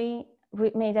definitely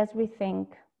made us rethink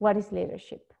what is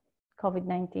leadership.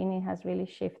 COVID-19, it has really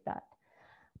shifted that.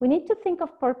 We need to think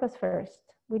of purpose first.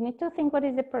 We need to think what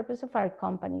is the purpose of our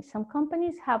company. Some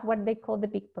companies have what they call the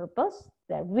big purpose.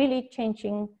 They're really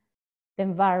changing the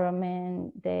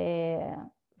environment, they're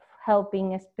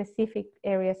helping specific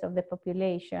areas of the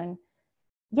population.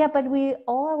 Yeah, but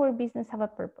all our business have a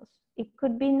purpose. It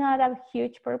could be not a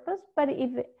huge purpose, but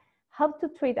how to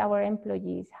treat our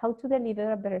employees, how to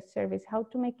deliver a better service, how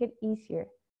to make it easier,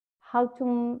 how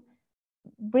to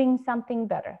bring something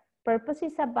better. Purpose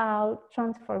is about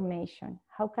transformation.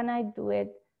 How can I do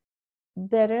it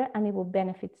better and it will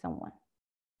benefit someone?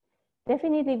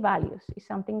 Definitely values is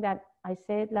something that I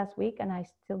said last week and I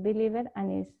still believe it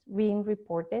and is being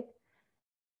reported.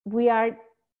 We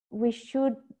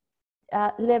should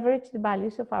leverage the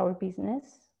values of our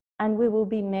business and we will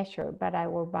be measured by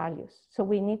our values. So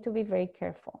we need to be very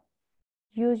careful.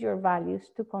 Use your values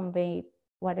to convey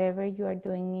whatever you are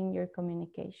doing in your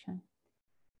communication.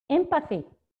 Empathy.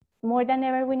 More than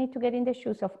ever, we need to get in the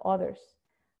shoes of others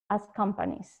as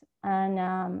companies.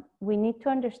 And we need to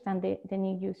understand the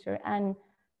new user and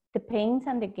the pains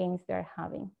and the gains they're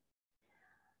having.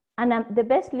 And the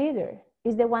best leader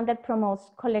is the one that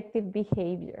promotes collective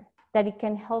behavior, that it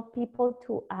can help people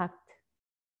to act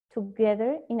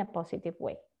together in a positive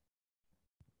way.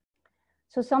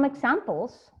 So some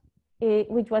examples,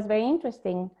 which was very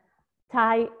interesting,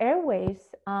 Thai Airways,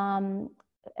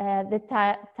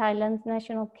 Thailand's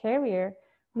national carrier,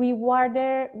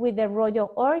 rewarded with the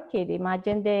Royal Orchid.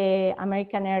 Imagine the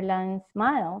American Airlines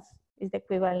miles is the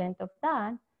equivalent of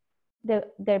that.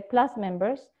 Their Plus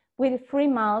members with free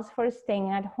miles for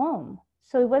staying at home.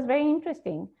 So it was very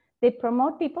interesting. They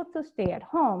promote people to stay at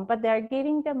home, but they're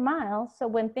giving them miles. So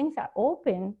when things are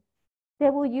open, they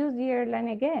will use the airline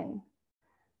again.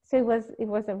 So it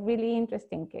was a really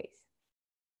interesting case.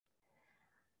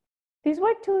 These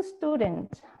were two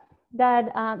students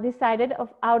that decided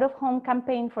of out-of-home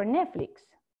campaign for Netflix.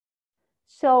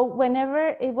 So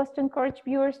whenever it was to encourage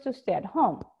viewers to stay at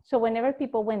home. So whenever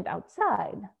people went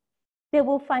outside, they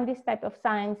will find this type of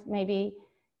signs maybe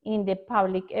in the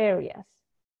public areas.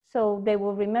 So they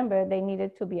will remember they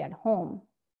needed to be at home.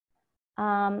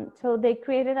 So they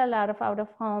created a lot of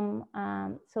out-of-home.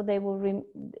 So they will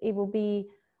it will be,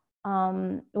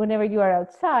 whenever you are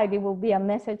outside, it will be a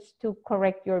message to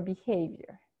correct your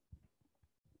behavior.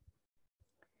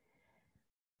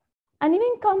 And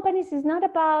even companies is not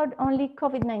about only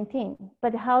COVID-19,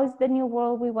 but how is the new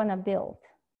world we want to build.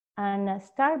 And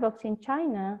Starbucks in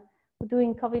China,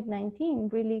 during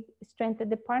COVID-19, really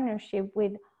strengthened the partnership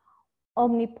with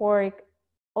Omnipork,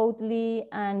 Oatly,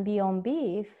 and Beyond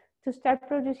Beef to start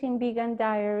producing vegan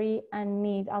dairy and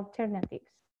meat alternatives.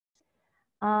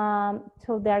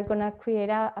 So they're gonna create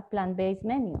a plant-based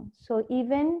menu. So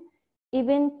even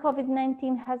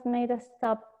COVID-19 has made a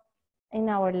stop in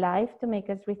our life to make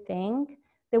us rethink.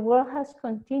 The world has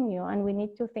continued and we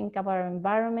need to think about our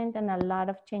environment and a lot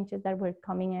of changes that were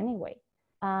coming anyway.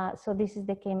 So this is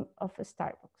the case of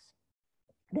Starbucks.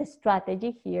 The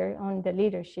strategy here on the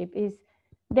leadership is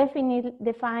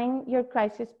define your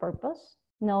crisis purpose.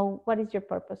 Know what is your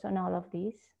purpose on all of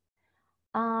these.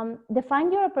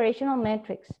 Define your operational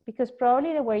metrics, because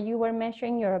probably the way you were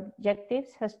measuring your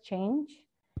objectives has changed.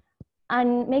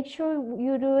 And make sure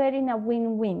you do it in a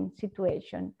win-win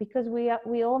situation, because we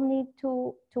all need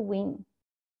to win.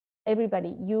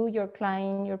 Everybody, you, your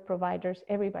client, your providers,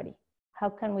 everybody. How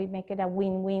can we make it a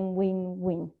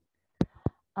win-win-win-win?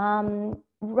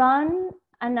 Run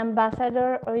an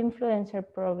ambassador or influencer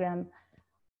program.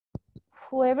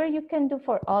 Whoever you can do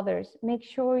for others, make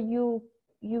sure you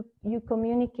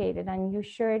communicate it and you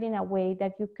share it in a way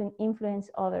that you can influence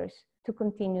others to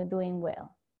continue doing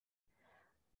well.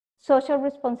 Social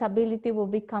responsibility will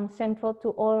become central to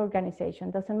all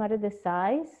organizations. Doesn't matter the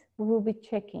size, we will be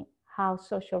checking how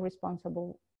social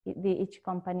responsible each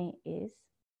company is.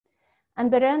 And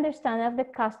better understand of the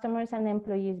customers and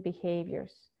employees'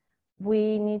 behaviors.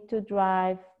 We need to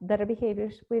drive better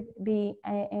behaviors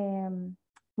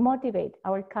motivate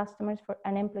our customers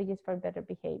and employees for better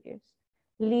behaviors.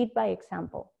 Lead by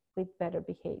example with better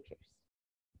behaviors.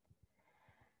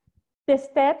 The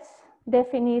steps,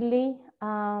 definitely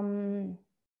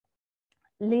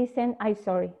listen. I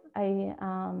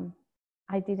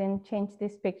didn't change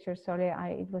this picture. Sorry,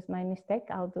 it was my mistake.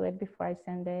 I'll do it before I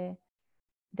send the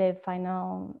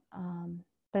final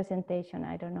presentation.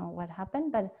 I don't know what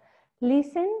happened, but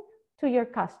listen to your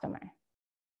customer.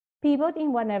 Pivot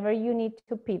in whatever you need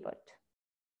to pivot.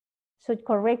 So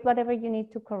correct whatever you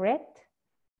need to correct.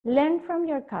 Learn from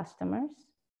your customers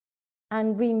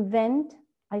and reinvent.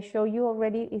 I show you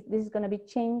already, this is going to be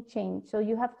change. So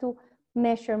you have to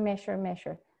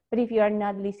measure. But if you are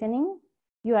not listening,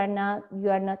 you are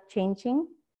not changing,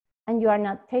 and you are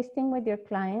not testing with your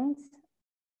clients,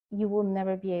 you will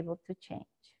never be able to change.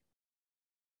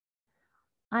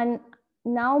 And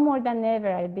now more than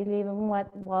ever, I believe in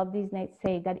what Walt Disney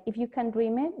said, that if you can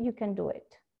dream it, you can do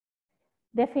it.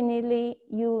 Definitely,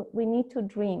 we need to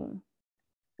dream.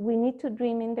 We need to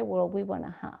dream in the world we want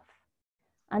to have.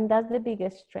 And that's the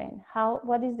biggest trend.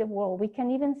 What is the world? We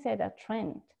can even set a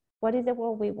trend. What is the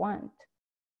world we want?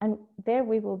 And there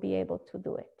we will be able to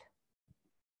do it.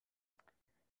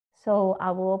 So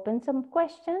I will open some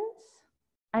questions.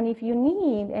 And if you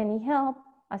need any help,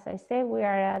 as I said, we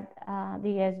are at the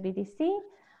SBDC.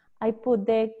 I put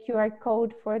the QR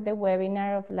code for the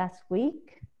webinar of last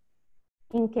week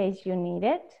in case you need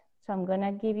it. So I'm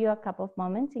gonna give you a couple of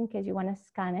moments in case you wanna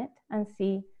scan it and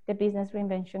see the Business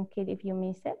Reinvention Kit if you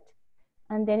miss it.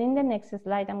 And then in the next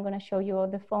slide, I'm gonna show you all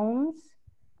the phones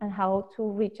and how to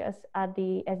reach us at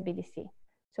the SBDC.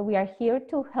 So we are here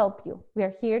to help you. We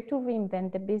are here to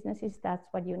reinvent the business if that's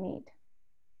what you need.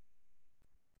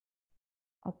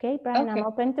 Okay, Brian, okay. I'm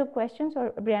open to questions,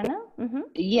 or Brianna? Mm-hmm.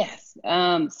 Yes,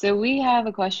 so we have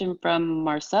a question from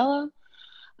Marcelo.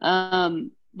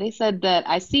 They said that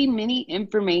I see many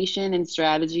information and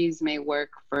strategies may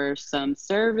work for some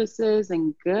services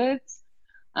and goods,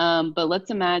 but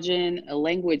let's imagine a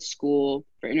language school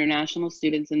for international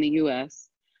students in the US.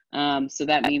 So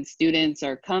that means students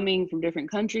are coming from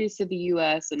different countries to the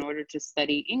US in order to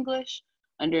study English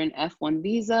under an F1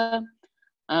 visa.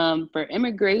 For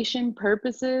immigration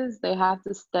purposes, they have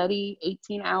to study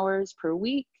 18 hours per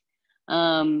week.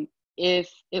 If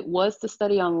it was to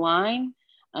study online,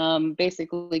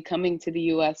 basically coming to the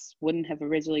US wouldn't have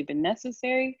originally been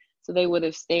necessary, so they would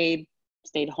have stayed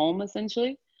home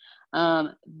essentially.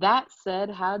 That said,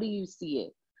 how do you see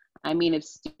it? I mean, if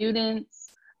students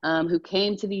who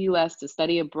came to the US to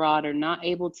study abroad are not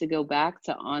able to go back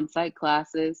to on-site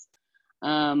classes,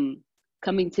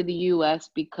 coming to the US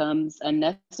becomes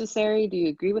unnecessary. Do you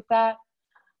agree with that?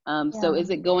 So Yeah. is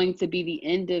it going to be the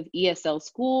end of ESL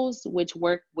schools, which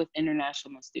work with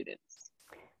international students?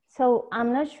 So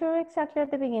I'm not sure exactly at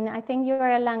the beginning. I think you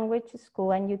are a language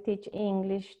school and you teach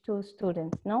English to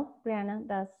students, no, Brianna?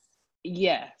 That's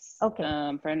Yes, okay.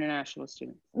 for international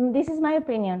students. This is my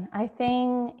opinion. I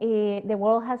think the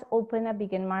world has opened a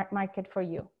bigger market for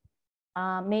you.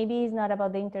 Maybe it's not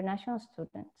about the international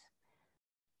students,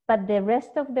 but the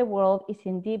rest of the world is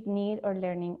in deep need of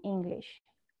learning English.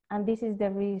 And this is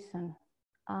the reason.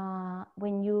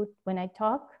 When I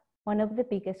talk, one of the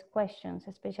biggest questions,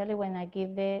 especially when I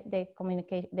give the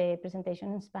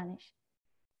presentation in Spanish,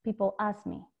 people ask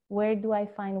me, where do I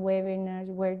find webinars?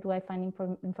 Where do I find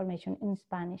information in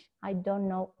Spanish? I don't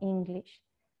know English.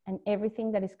 And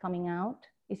everything that is coming out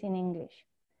is in English.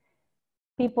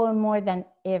 People more than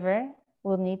ever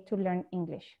will need to learn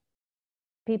English.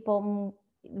 People,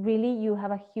 really, you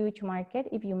have a huge market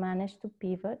if you manage to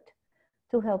pivot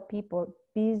to help people,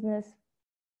 business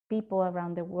people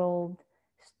around the world,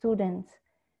 students.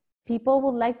 People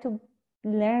would like to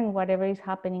learn whatever is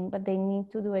happening, but they need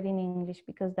to do it in English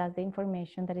because that's the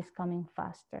information that is coming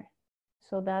faster.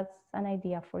 So that's an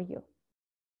idea for you.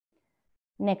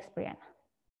 Next, Brianna.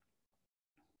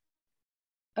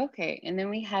 Okay, and then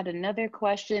we had another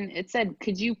question. It said,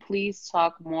 could you please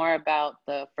talk more about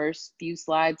the first few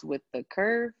slides with the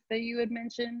curve that you had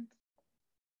mentioned?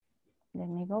 Let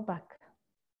me go back.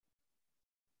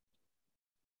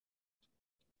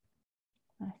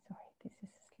 Oh, sorry, this is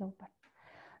a slow part.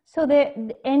 So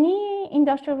any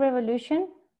industrial revolution,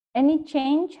 any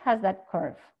change has that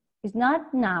curve. It's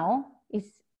not now,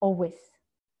 it's always.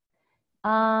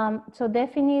 So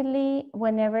definitely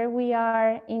whenever we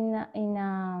are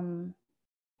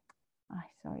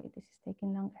sorry, this is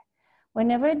taking longer.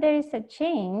 Whenever there is a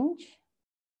change,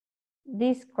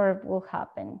 this curve will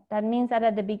happen. That means that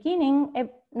at the beginning,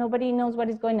 nobody knows what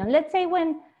is going on. Let's say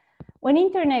when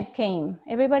internet came,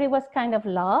 everybody was kind of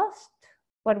lost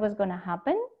what was going to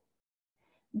happen.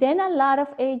 Then a lot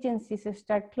of agencies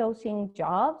start closing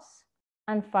jobs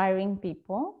and firing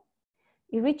people.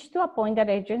 It reached to a point that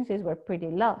agencies were pretty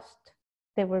lost.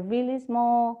 They were really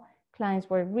small. Clients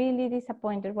were really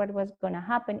disappointed what was going to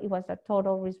happen. It was a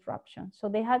total disruption. So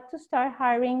they had to start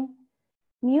hiring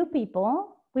new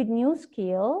people with new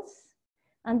skills,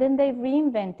 and then they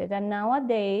reinvented. And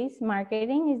nowadays,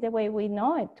 marketing is the way we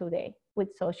know it today,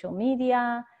 with social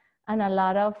media and a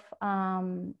lot of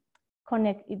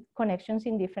connections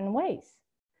in different ways.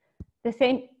 The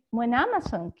same when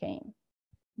Amazon came.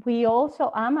 We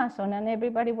also Amazon, and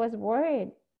everybody was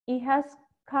worried. It has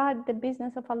cut the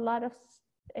business of a lot of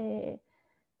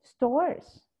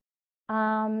stores,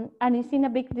 and it's in a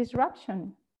big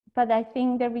disruption. But I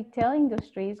think the retail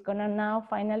industry is going to now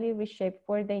finally reshape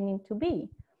where they need to be.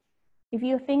 If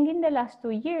you think in the last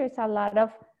 2 years, a lot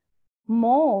of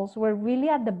malls were really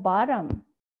at the bottom.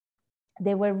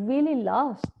 They were really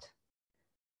lost.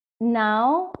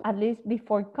 Now, at least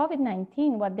before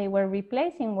COVID-19, what they were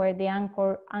replacing were the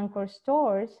anchor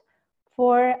stores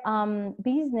for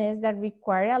business that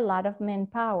require a lot of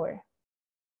manpower,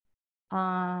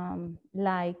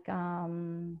 like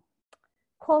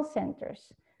call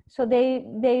centers. So they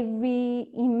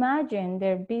reimagine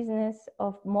their business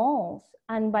of malls,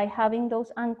 and by having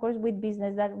those anchors with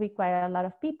business that require a lot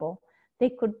of people, they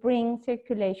could bring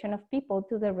circulation of people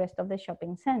to the rest of the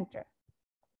shopping center.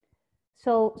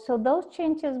 So those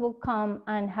changes will come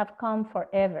and have come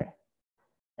forever.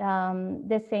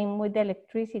 The same with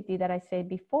electricity that I said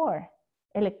before.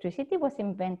 Electricity was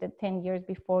invented 10 years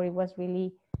before it was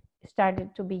really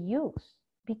started to be used,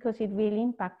 because it really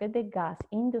impacted the gas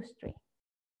industry.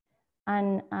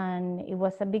 And it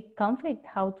was a big conflict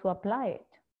how to apply it.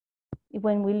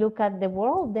 When we look at the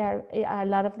world, there are a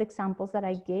lot of the examples that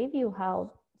I gave you,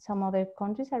 how some other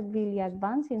countries are really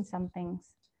advancing some things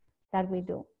that we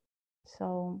do.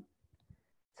 So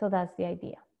that's the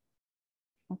idea.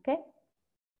 Okay,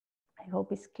 I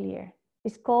hope it's clear.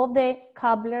 It's called the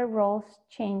Kubler-Ross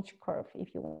change curve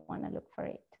if you want to look for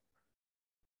it.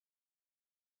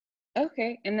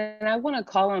 Okay, and then I want to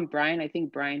call on Brian. I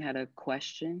think Brian had a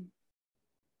question.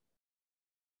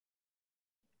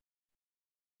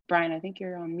 Brian, I think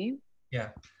you're on mute. Yeah.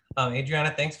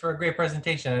 Adriana, thanks for a great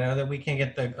presentation. I know that we can't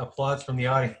get the applause from the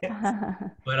audience,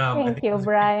 but I Thank think you,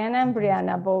 Brian and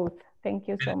Brianna, both. Thank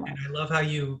you so much. And I love how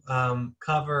you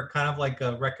cover kind of like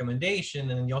a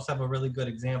recommendation, and then you also have a really good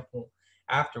example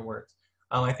afterwards.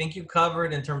 I think you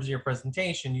covered in terms of your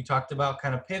presentation, you talked about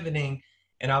kind of pivoting,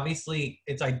 and obviously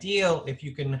it's ideal if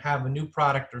you can have a new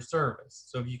product or service.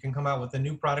 So if you can come out with a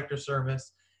new product or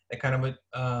service that kind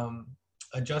of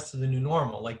adjusts to the new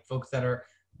normal, like folks that are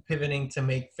pivoting to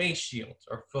make face shields,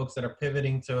 or folks that are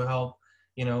pivoting to help,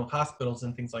 you know, hospitals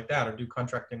and things like that, or do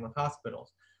contracting with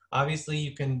hospitals. Obviously,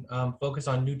 you can focus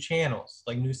on new channels,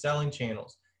 like new selling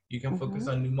channels. You can focus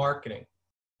on new marketing.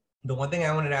 The one thing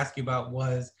I wanted to ask you about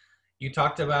was, you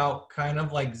talked about kind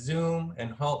of like Zoom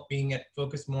and help being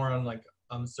focused more on like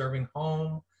serving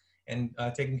home and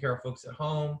taking care of folks at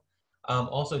home.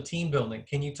 Also team building.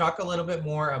 Can you talk a little bit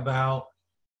more about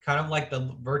kind of like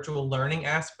the virtual learning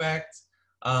aspect,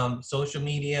 social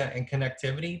media and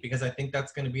connectivity? Because I think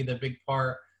that's going to be the big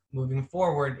part moving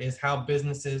forward, is how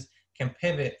businesses can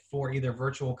pivot for either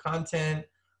virtual content,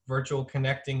 virtual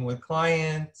connecting with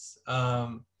clients,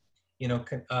 you know,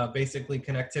 basically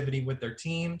connectivity with their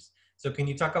teams. So can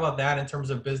you talk about that in terms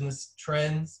of business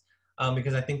trends?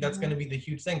 Because I think that's going to be the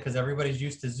huge thing, because everybody's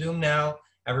used to Zoom now.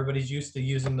 Everybody's used to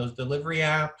using those delivery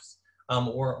apps,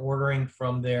 or ordering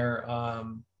from their,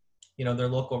 you know, their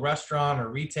local restaurant or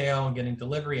retail and getting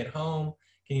delivery at home.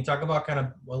 Can you talk about kind of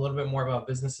a little bit more about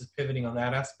businesses pivoting on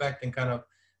that aspect and kind of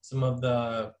some of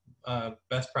the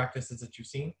best practices that you've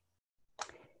seen?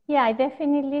 Yeah, I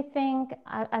definitely think,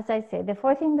 as I said, the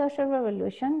fourth industrial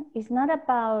revolution is not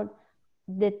about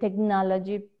the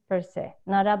technology per se,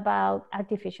 not about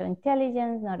artificial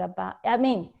intelligence, not about, I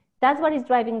mean, that's what is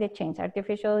driving the change: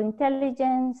 artificial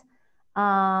intelligence,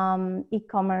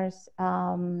 e-commerce,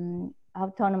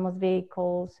 autonomous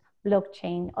vehicles,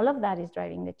 blockchain, all of that is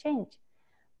driving the change.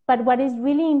 But what is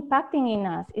really impacting in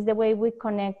us is the way we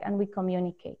connect and we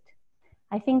communicate.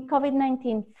 I think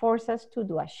COVID-19 forced us to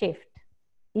do a shift.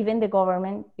 Even the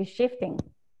government is shifting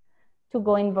to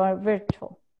going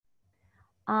virtual.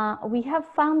 We have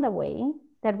found a way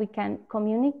that we can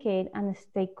communicate and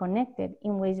stay connected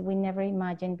in ways we never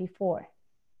imagined before.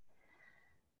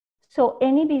 So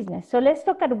any business, so let's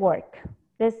look at work.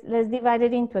 Let's divide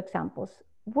it into examples.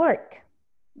 Work,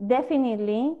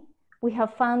 definitely we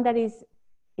have found that is,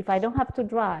 if I don't have to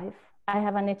drive, I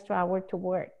have an extra hour to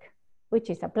work, which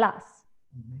is a plus.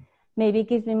 Maybe it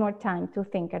gives me more time to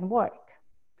think and work.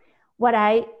 What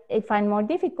I find more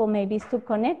difficult maybe is to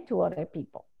connect to other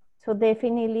people. So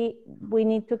definitely we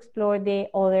need to explore the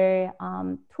other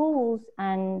tools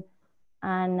and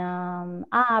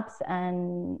apps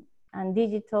and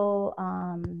digital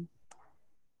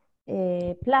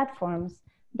platforms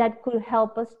that could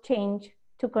help us change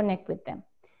to connect with them.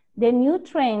 The new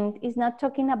trend is not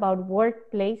talking about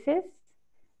workplaces,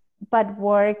 but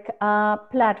work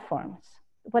platforms.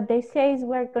 What they say is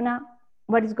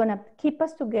what is gonna keep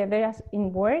us together as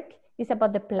in work is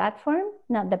about the platform,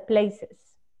 not the places.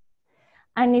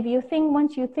 And if you think,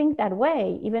 once you think that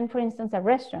way, even for instance, a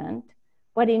restaurant,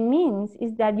 what it means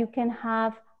is that you can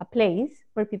have a place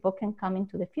where people can come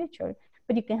into the future,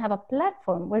 but you can have a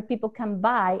platform where people can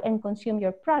buy and consume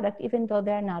your product even though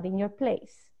they're not in your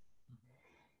place.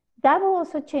 That will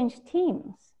also change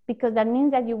teams, because that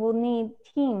means that you will need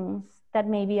teams that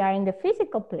maybe are in the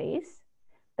physical place,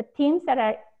 but teams that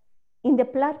are in the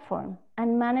platform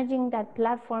and managing that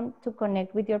platform to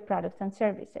connect with your products and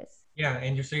services. Yeah,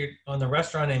 and you're on the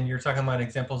restaurant, and you're talking about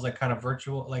examples like kind of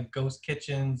virtual, like ghost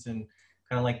kitchens, and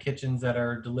kind of like kitchens that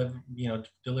are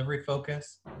delivery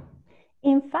focused.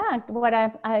 In fact, what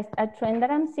a trend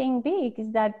that I'm seeing big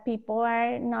is that people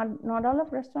are not all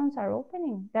of restaurants are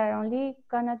opening. They're only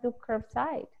gonna do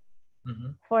curbside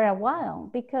for a while,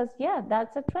 because yeah,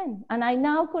 that's a trend. And I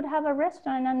now could have a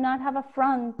restaurant and not have a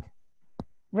front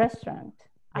restaurant.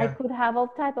 Yeah. I could have all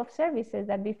type of services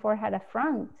that before had a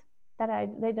front that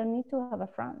they don't need to have a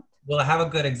front. Well, I have a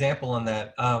good example on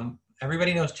that.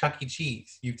 Everybody knows Chuck E.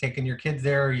 Cheese. You've taken your kids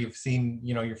there. You've seen,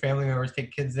 your family members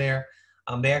take kids there.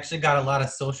 They actually got a lot of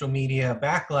social media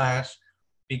backlash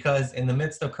because in the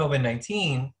midst of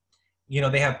COVID-19,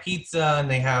 they have pizza and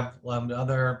they have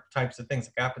other types of things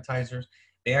like appetizers.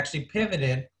 They actually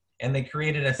pivoted and they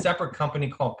created a separate company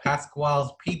called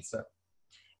Pasquale's Pizza.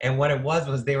 And what it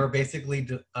was they were basically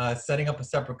setting up a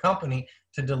separate company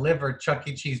to deliver Chuck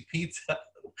E. Cheese pizza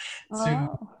to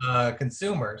Oh,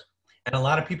 consumers. And a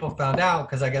lot of people found out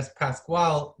because I guess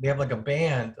Pasquale, they have like a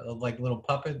band of like little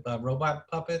puppet, robot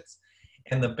puppets.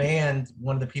 And the band,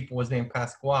 one of the people was named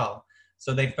Pasquale.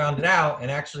 So they found it out,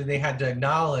 and actually they had to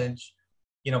acknowledge,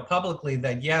 publicly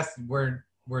that yes, we're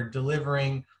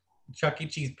delivering Chuck E.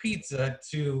 Cheese pizza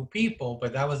to people,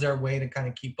 but that was their way to kind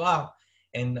of keep up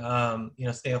and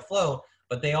stay afloat.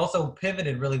 But they also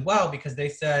pivoted really well because they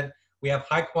said we have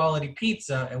high quality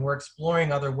pizza and we're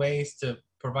exploring other ways to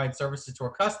provide services to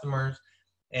our customers.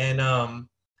 And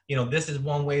this is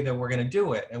one way that we're going to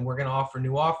do it, and we're going to offer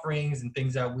new offerings and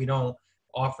things that we don't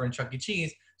offer in Chuck E.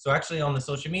 Cheese. So actually on the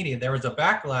social media, there was a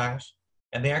backlash,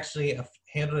 and they actually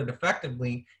handled it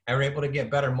effectively and were able to get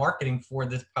better marketing for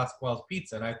this Pasquale's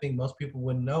Pizza. And I think most people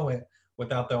wouldn't know it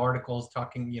without the articles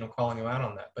talking, calling them out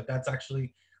on that. But that's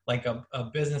actually like a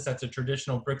business that's a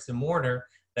traditional bricks and mortar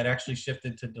that actually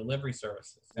shifted to delivery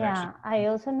services. yeah. I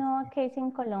also know a case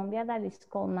in Colombia that is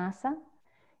called Masa.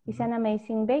 It's an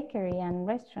amazing bakery and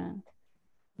restaurant.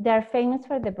 They're famous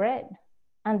for the bread,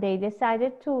 and they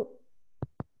decided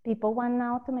people want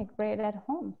now to make bread at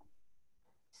home.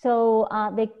 So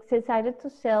they decided to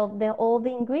sell all the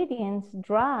ingredients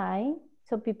dry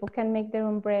so people can make their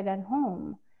own bread at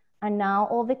home. And now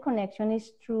all the connection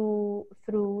is through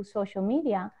social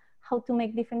media, how to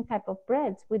make different type of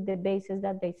breads with the bases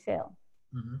that they sell.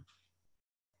 Mm-hmm.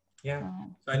 Yeah.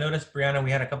 So I noticed, Brianna, we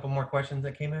had a couple more questions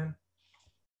that came in.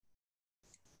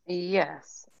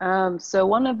 Yes. So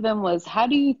one of them was, how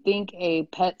do you think a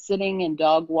pet sitting and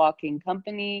dog walking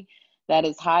company that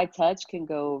is high touch can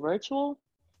go virtual?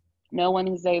 No one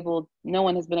has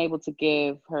been able to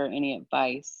give her any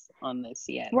advice on this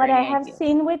yet. What I have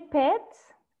seen with pets,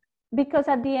 because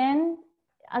at the end,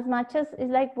 as much as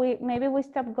it's like maybe we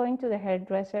stop going to the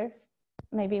hairdresser,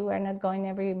 maybe we're not going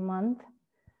every month,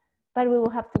 but we will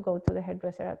have to go to the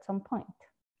hairdresser at some point.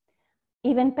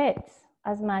 Even pets,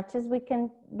 as much as we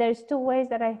can, there's two ways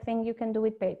that I think you can do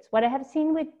with pets. What I have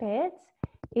seen with pets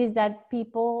is that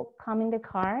people come in the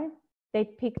car, they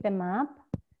pick them up,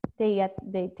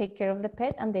 they take care of the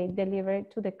pet and they deliver it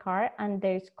to the car, and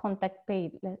there's contact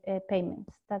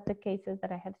payments. That's the cases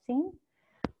that I have seen.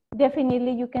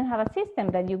 Definitely you can have a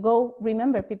system that you go,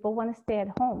 remember, people want to stay at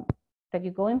home, that you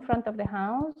go in front of the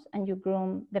house and you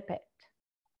groom the pet.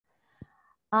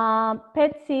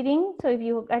 Pet sitting, so if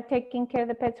you are taking care of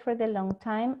the pets for the long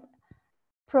time,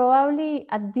 probably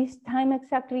at this time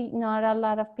exactly, not a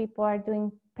lot of people are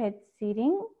doing pet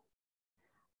sitting.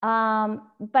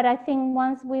 But I think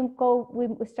once we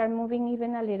start moving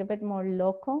even a little bit more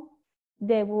local,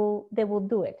 they will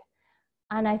do it.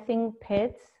 And I think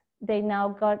pets,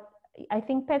 I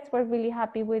think pets were really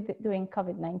happy with during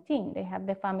COVID-19. They have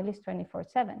the families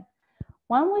 24/7.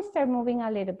 When we start moving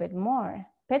a little bit more,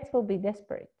 pets will be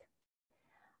desperate.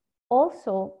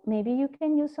 Also, maybe you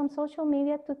can use some social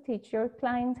media to teach your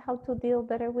clients how to deal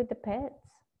better with the pets.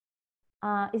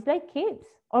 It's like kids,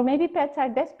 or maybe pets are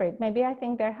desperate. Maybe I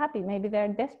think they're happy. Maybe they're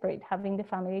desperate having the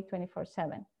family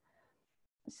 24/7.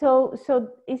 So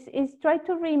it's try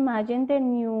to reimagine the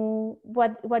new,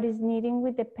 what is needing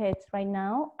with the pets right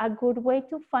now. A good way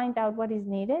to find out what is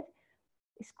needed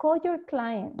is call your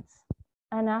clients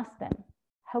and ask them,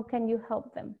 how can you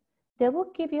help them? They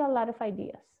will give you a lot of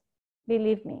ideas.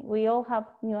 Believe me, we all have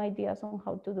new ideas on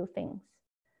how to do things.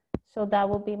 So that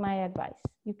would be my advice.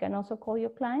 You can also call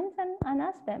your clients and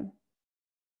ask them.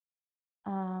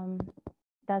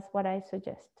 That's what I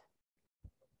suggest.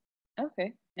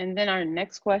 Okay. And then our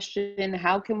next question,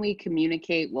 how can we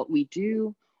communicate what we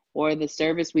do or the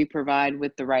service we provide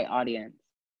with the right audience?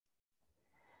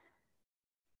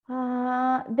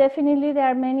 Definitely, there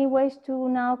are many ways to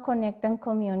now connect and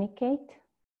communicate.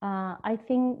 I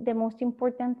think the most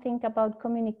important thing about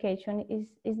communication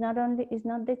is not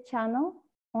the channel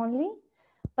only,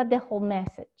 but the whole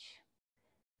message.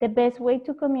 The best way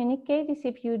to communicate is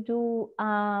if you do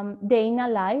day in a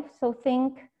life. So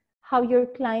think how your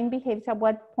client behaves at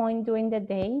what point during the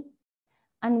day,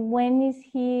 and when is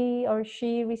he or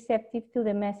she receptive to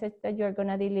the message that you're going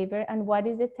to deliver, and what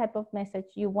is the type of message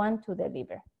you want to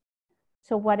deliver.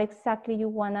 So what exactly you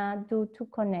want to do to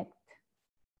connect.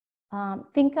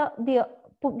 Think of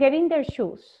get in their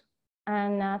shoes,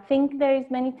 and think there is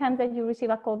many times that you receive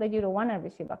a call that you don't want to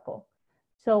receive a call.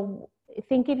 So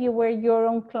think if you were your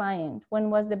own client, when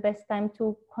was the best time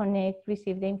to connect,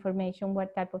 receive the information,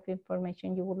 what type of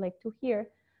information you would like to hear.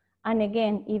 And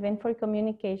again, even for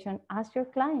communication, ask your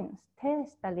clients,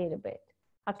 test a little bit.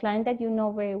 A client that you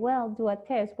know very well, do a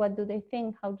test. What do they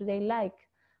think? How do they like?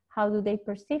 How do they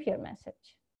perceive your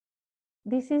message?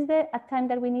 This is a time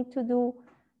that we need to do.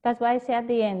 That's why I say at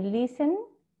the end, listen,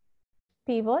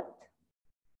 pivot,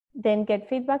 then get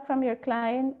feedback from your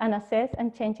client and assess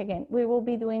and change again. We will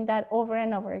be doing that over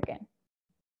and over again.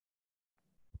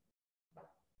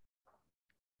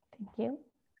 Thank you.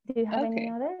 Do you have any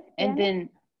other?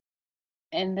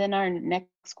 And then our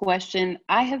next question,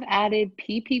 I have added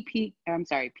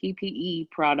PPE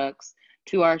products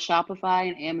to our Shopify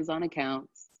and Amazon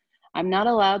accounts. I'm not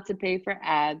allowed to pay for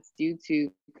ads due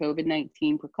to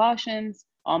COVID-19 precautions.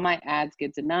 All my ads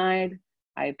get denied.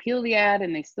 I appeal the ad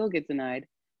and they still get denied.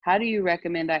 How do you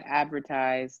recommend I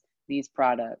advertise these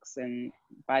products? And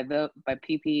by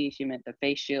PPE, she meant the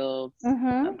face shields,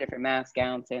 different masks,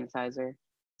 gowns, sanitizer,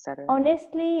 etc.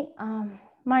 Honestly,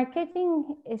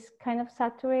 marketing is kind of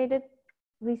saturated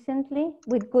recently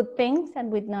with good things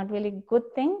and with not really good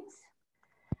things.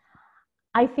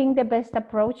 I think the best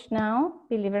approach now,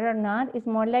 believe it or not, is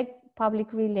more like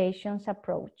public relations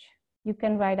approach. You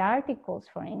can write articles,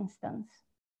 for instance.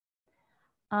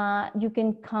 You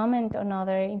can comment on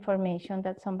other information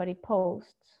that somebody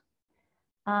posts.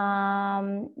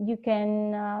 You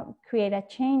can create a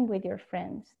chain with your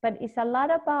friends, but it's a lot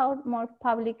about more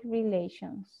public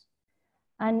relations.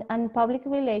 And public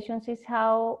relations is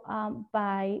how,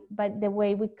 by the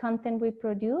way content we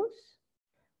produce,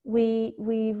 we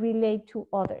relate to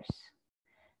others.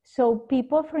 So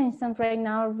people, for instance, right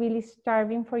now are really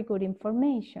starving for good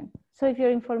information. So if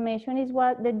your information is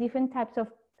what the different types of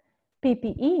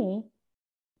PPE,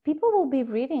 people will be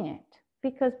reading it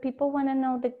because people want to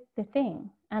know the thing,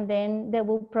 and then they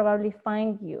will probably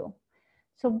find you.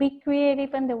 So be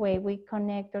creative in the way we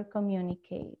connect or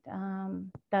communicate.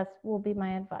 That will be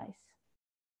my advice.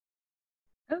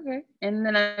 Okay, and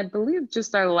then I believe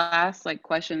just our last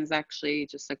question is actually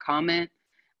just a comment.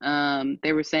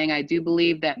 They were saying, I do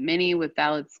believe that many with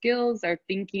valid skills are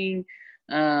thinking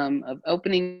of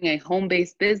opening a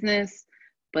home-based business,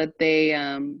 but they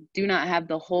do not have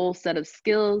the whole set of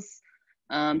skills.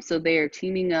 So they are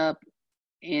teaming up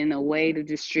in a way to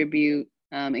distribute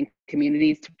in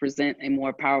communities to present a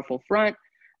more powerful front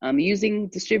using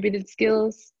distributed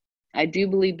skills. I do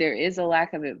believe there is a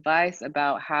lack of advice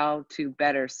about how to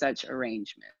better such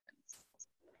arrangements.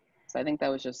 So I think that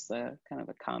was just kind of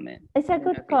a comment. It's a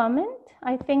good comment.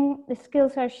 I think the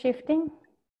skills are shifting.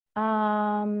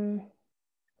 But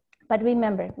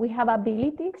remember, we have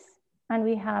abilities and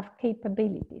we have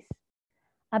capabilities.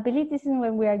 Abilities is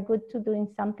when we are good to doing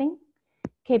something.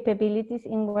 Capabilities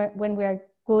in when we are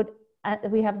good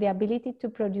at, we have the ability to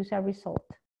produce a result.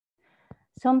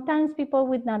 Sometimes people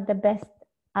with not the best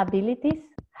abilities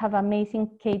have amazing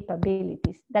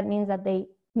capabilities. That means that they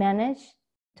manage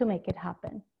to make it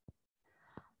happen.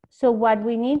 So what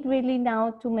we need really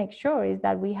now to make sure is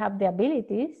that we have the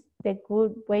abilities, the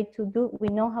good way to do, we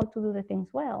know how to do the things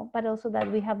well, but also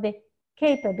that we have the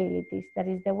capabilities, that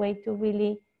is the way to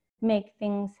really make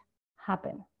things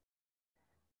happen.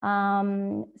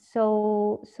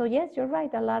 So yes, you're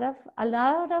right. A lot of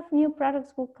new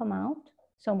products will come out.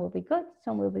 Some will be good,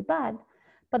 some will be bad.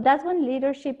 But that's when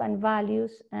leadership and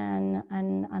values and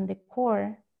the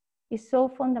core is so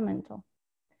fundamental,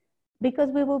 because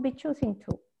we will be choosing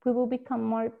to. We will become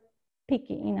more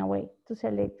picky in a way to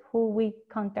select who we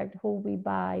contact, who we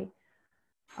buy,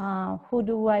 who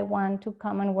do I want to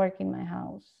come and work in my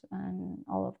house, and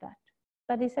all of that.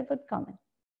 But it's a good comment.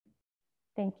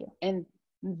 Thank you. And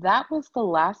that was the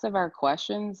last of our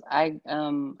questions.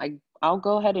 I'll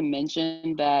go ahead and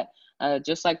mention that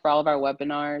just like for all of our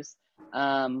webinars,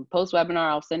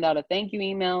 post-webinar, I'll send out a thank you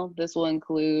email. This will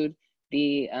include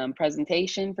the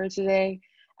presentation for today,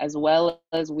 as well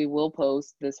as we will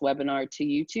post this webinar to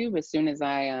YouTube as soon as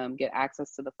I get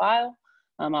access to the file.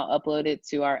 I'll upload it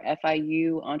to our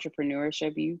FIU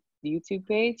Entrepreneurship YouTube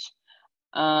page.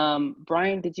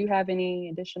 Brian, did you have any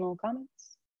additional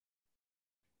comments?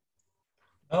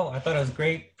 Oh, I thought it was a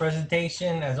great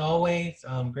presentation as always,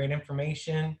 great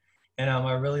information. And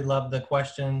I really love the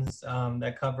questions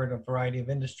that covered a variety of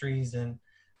industries and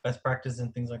best practices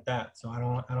and things like that. So I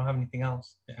don't have anything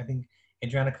else. I think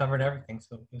Adriana covered everything,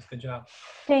 so it was a good job.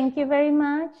 Thank you very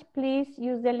much. Please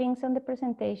use the links on the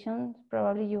presentation.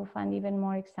 Probably you'll find even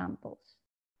more examples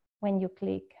when you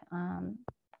click.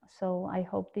 So I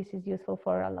hope this is useful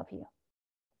for all of you.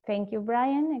 Thank you,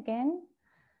 Brian, again.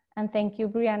 And thank you,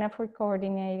 Brianna, for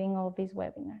coordinating all these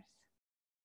webinars.